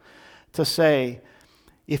zeal to say,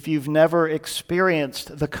 if you've never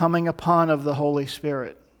experienced the coming upon of the Holy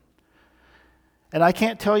Spirit, and I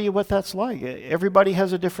can't tell you what that's like. Everybody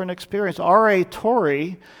has a different experience. R.A.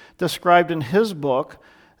 Torrey described in his book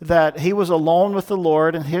that he was alone with the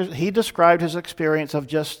Lord, and he described his experience of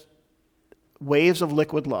just waves of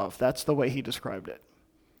liquid love. That's the way he described it.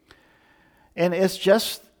 And it's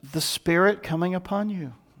just the Spirit coming upon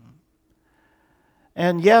you.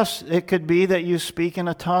 And yes, it could be that you speak in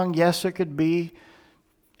a tongue. Yes, it could be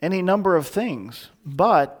any number of things.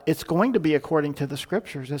 But it's going to be according to the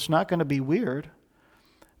Scriptures. It's not going to be weird.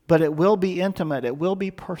 But it will be intimate. It will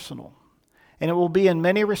be personal. And it will be, in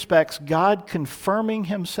many respects, God confirming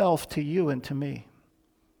Himself to you and to me.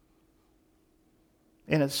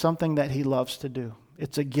 And it's something that He loves to do.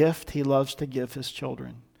 It's a gift He loves to give His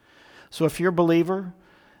children. So if you're a believer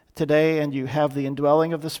today and you have the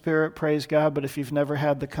indwelling of the Spirit, praise God. But if you've never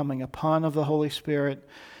had the coming upon of the Holy Spirit,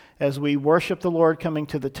 as we worship the Lord coming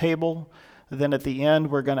to the table, then at the end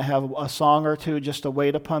we're going to have a song or two just to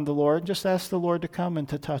wait upon the Lord. Just ask the Lord to come and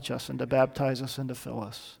to touch us and to baptize us and to fill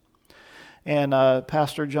us. And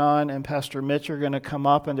Pastor John and Pastor Mitch are going to come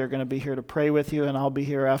up, and they're going to be here to pray with you, and I'll be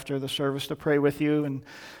here after the service to pray with you. And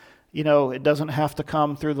it doesn't have to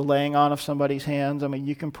come through the laying on of somebody's hands. I mean,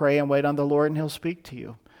 you can pray and wait on the Lord, and He'll speak to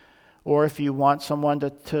you. Or if you want someone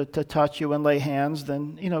to touch you and lay hands,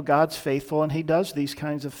 then, God's faithful, and He does these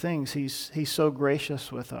kinds of things. He's so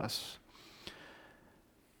gracious with us.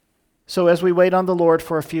 So as we wait on the Lord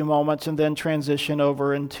for a few moments and then transition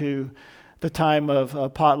over into the time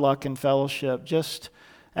of potluck and fellowship, just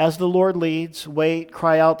as the Lord leads, wait,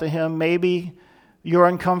 cry out to Him. Maybe you're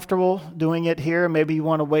uncomfortable doing it here. Maybe you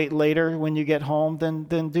want to wait later when you get home,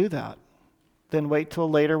 then do that. Then wait till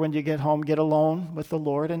later when you get home, get alone with the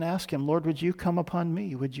Lord and ask Him, Lord, would you come upon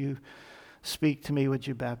me? Would you speak to me? Would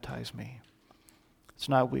you baptize me? It's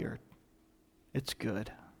not weird. It's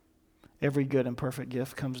good. Every good and perfect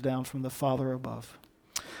gift comes down from the Father above.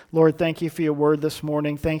 Lord, thank You for Your word this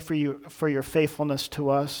morning. Thank You for Your faithfulness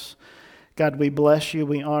to us. God, we bless You,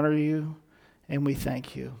 we honor You, and we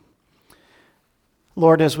thank You.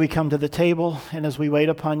 Lord, as we come to the table and as we wait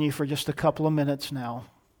upon You for just a couple of minutes now,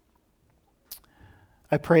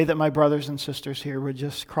 I pray that my brothers and sisters here would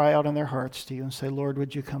just cry out in their hearts to You and say, Lord,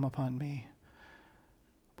 would You come upon me?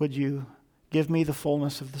 Would You give me the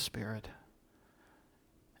fullness of the Spirit?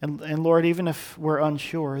 And Lord, even if we're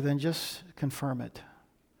unsure, then just confirm it.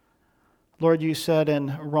 Lord, You said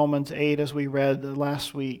in Romans 8, as we read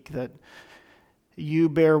last week, that You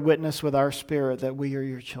bear witness with our spirit that we are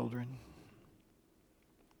Your children.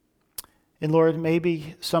 And Lord,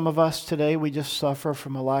 maybe some of us today, we just suffer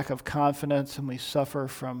from a lack of confidence, and we suffer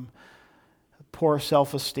from poor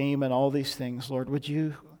self-esteem and all these things. Lord, would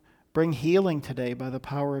You bring healing today by the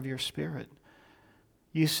power of Your Spirit?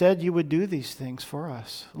 You said You would do these things for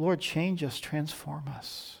us. Lord, change us, transform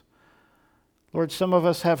us. Lord, some of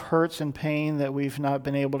us have hurts and pain that we've not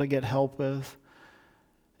been able to get help with,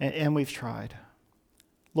 and we've tried.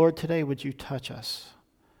 Lord, today would You touch us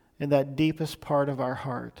in that deepest part of our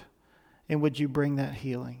heart, and would You bring that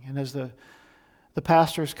healing? And as the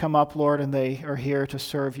pastors come up, Lord, and they are here to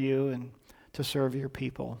serve You and to serve Your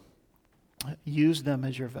people, use them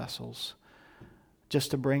as Your vessels just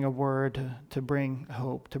to bring a word, to bring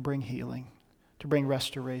hope, to bring healing, to bring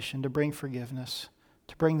restoration, to bring forgiveness,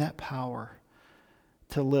 to bring that power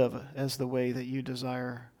to live as the way that you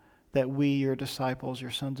desire that we, your disciples, your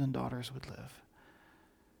sons and daughters, would live.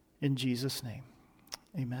 In Jesus' name,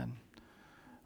 amen.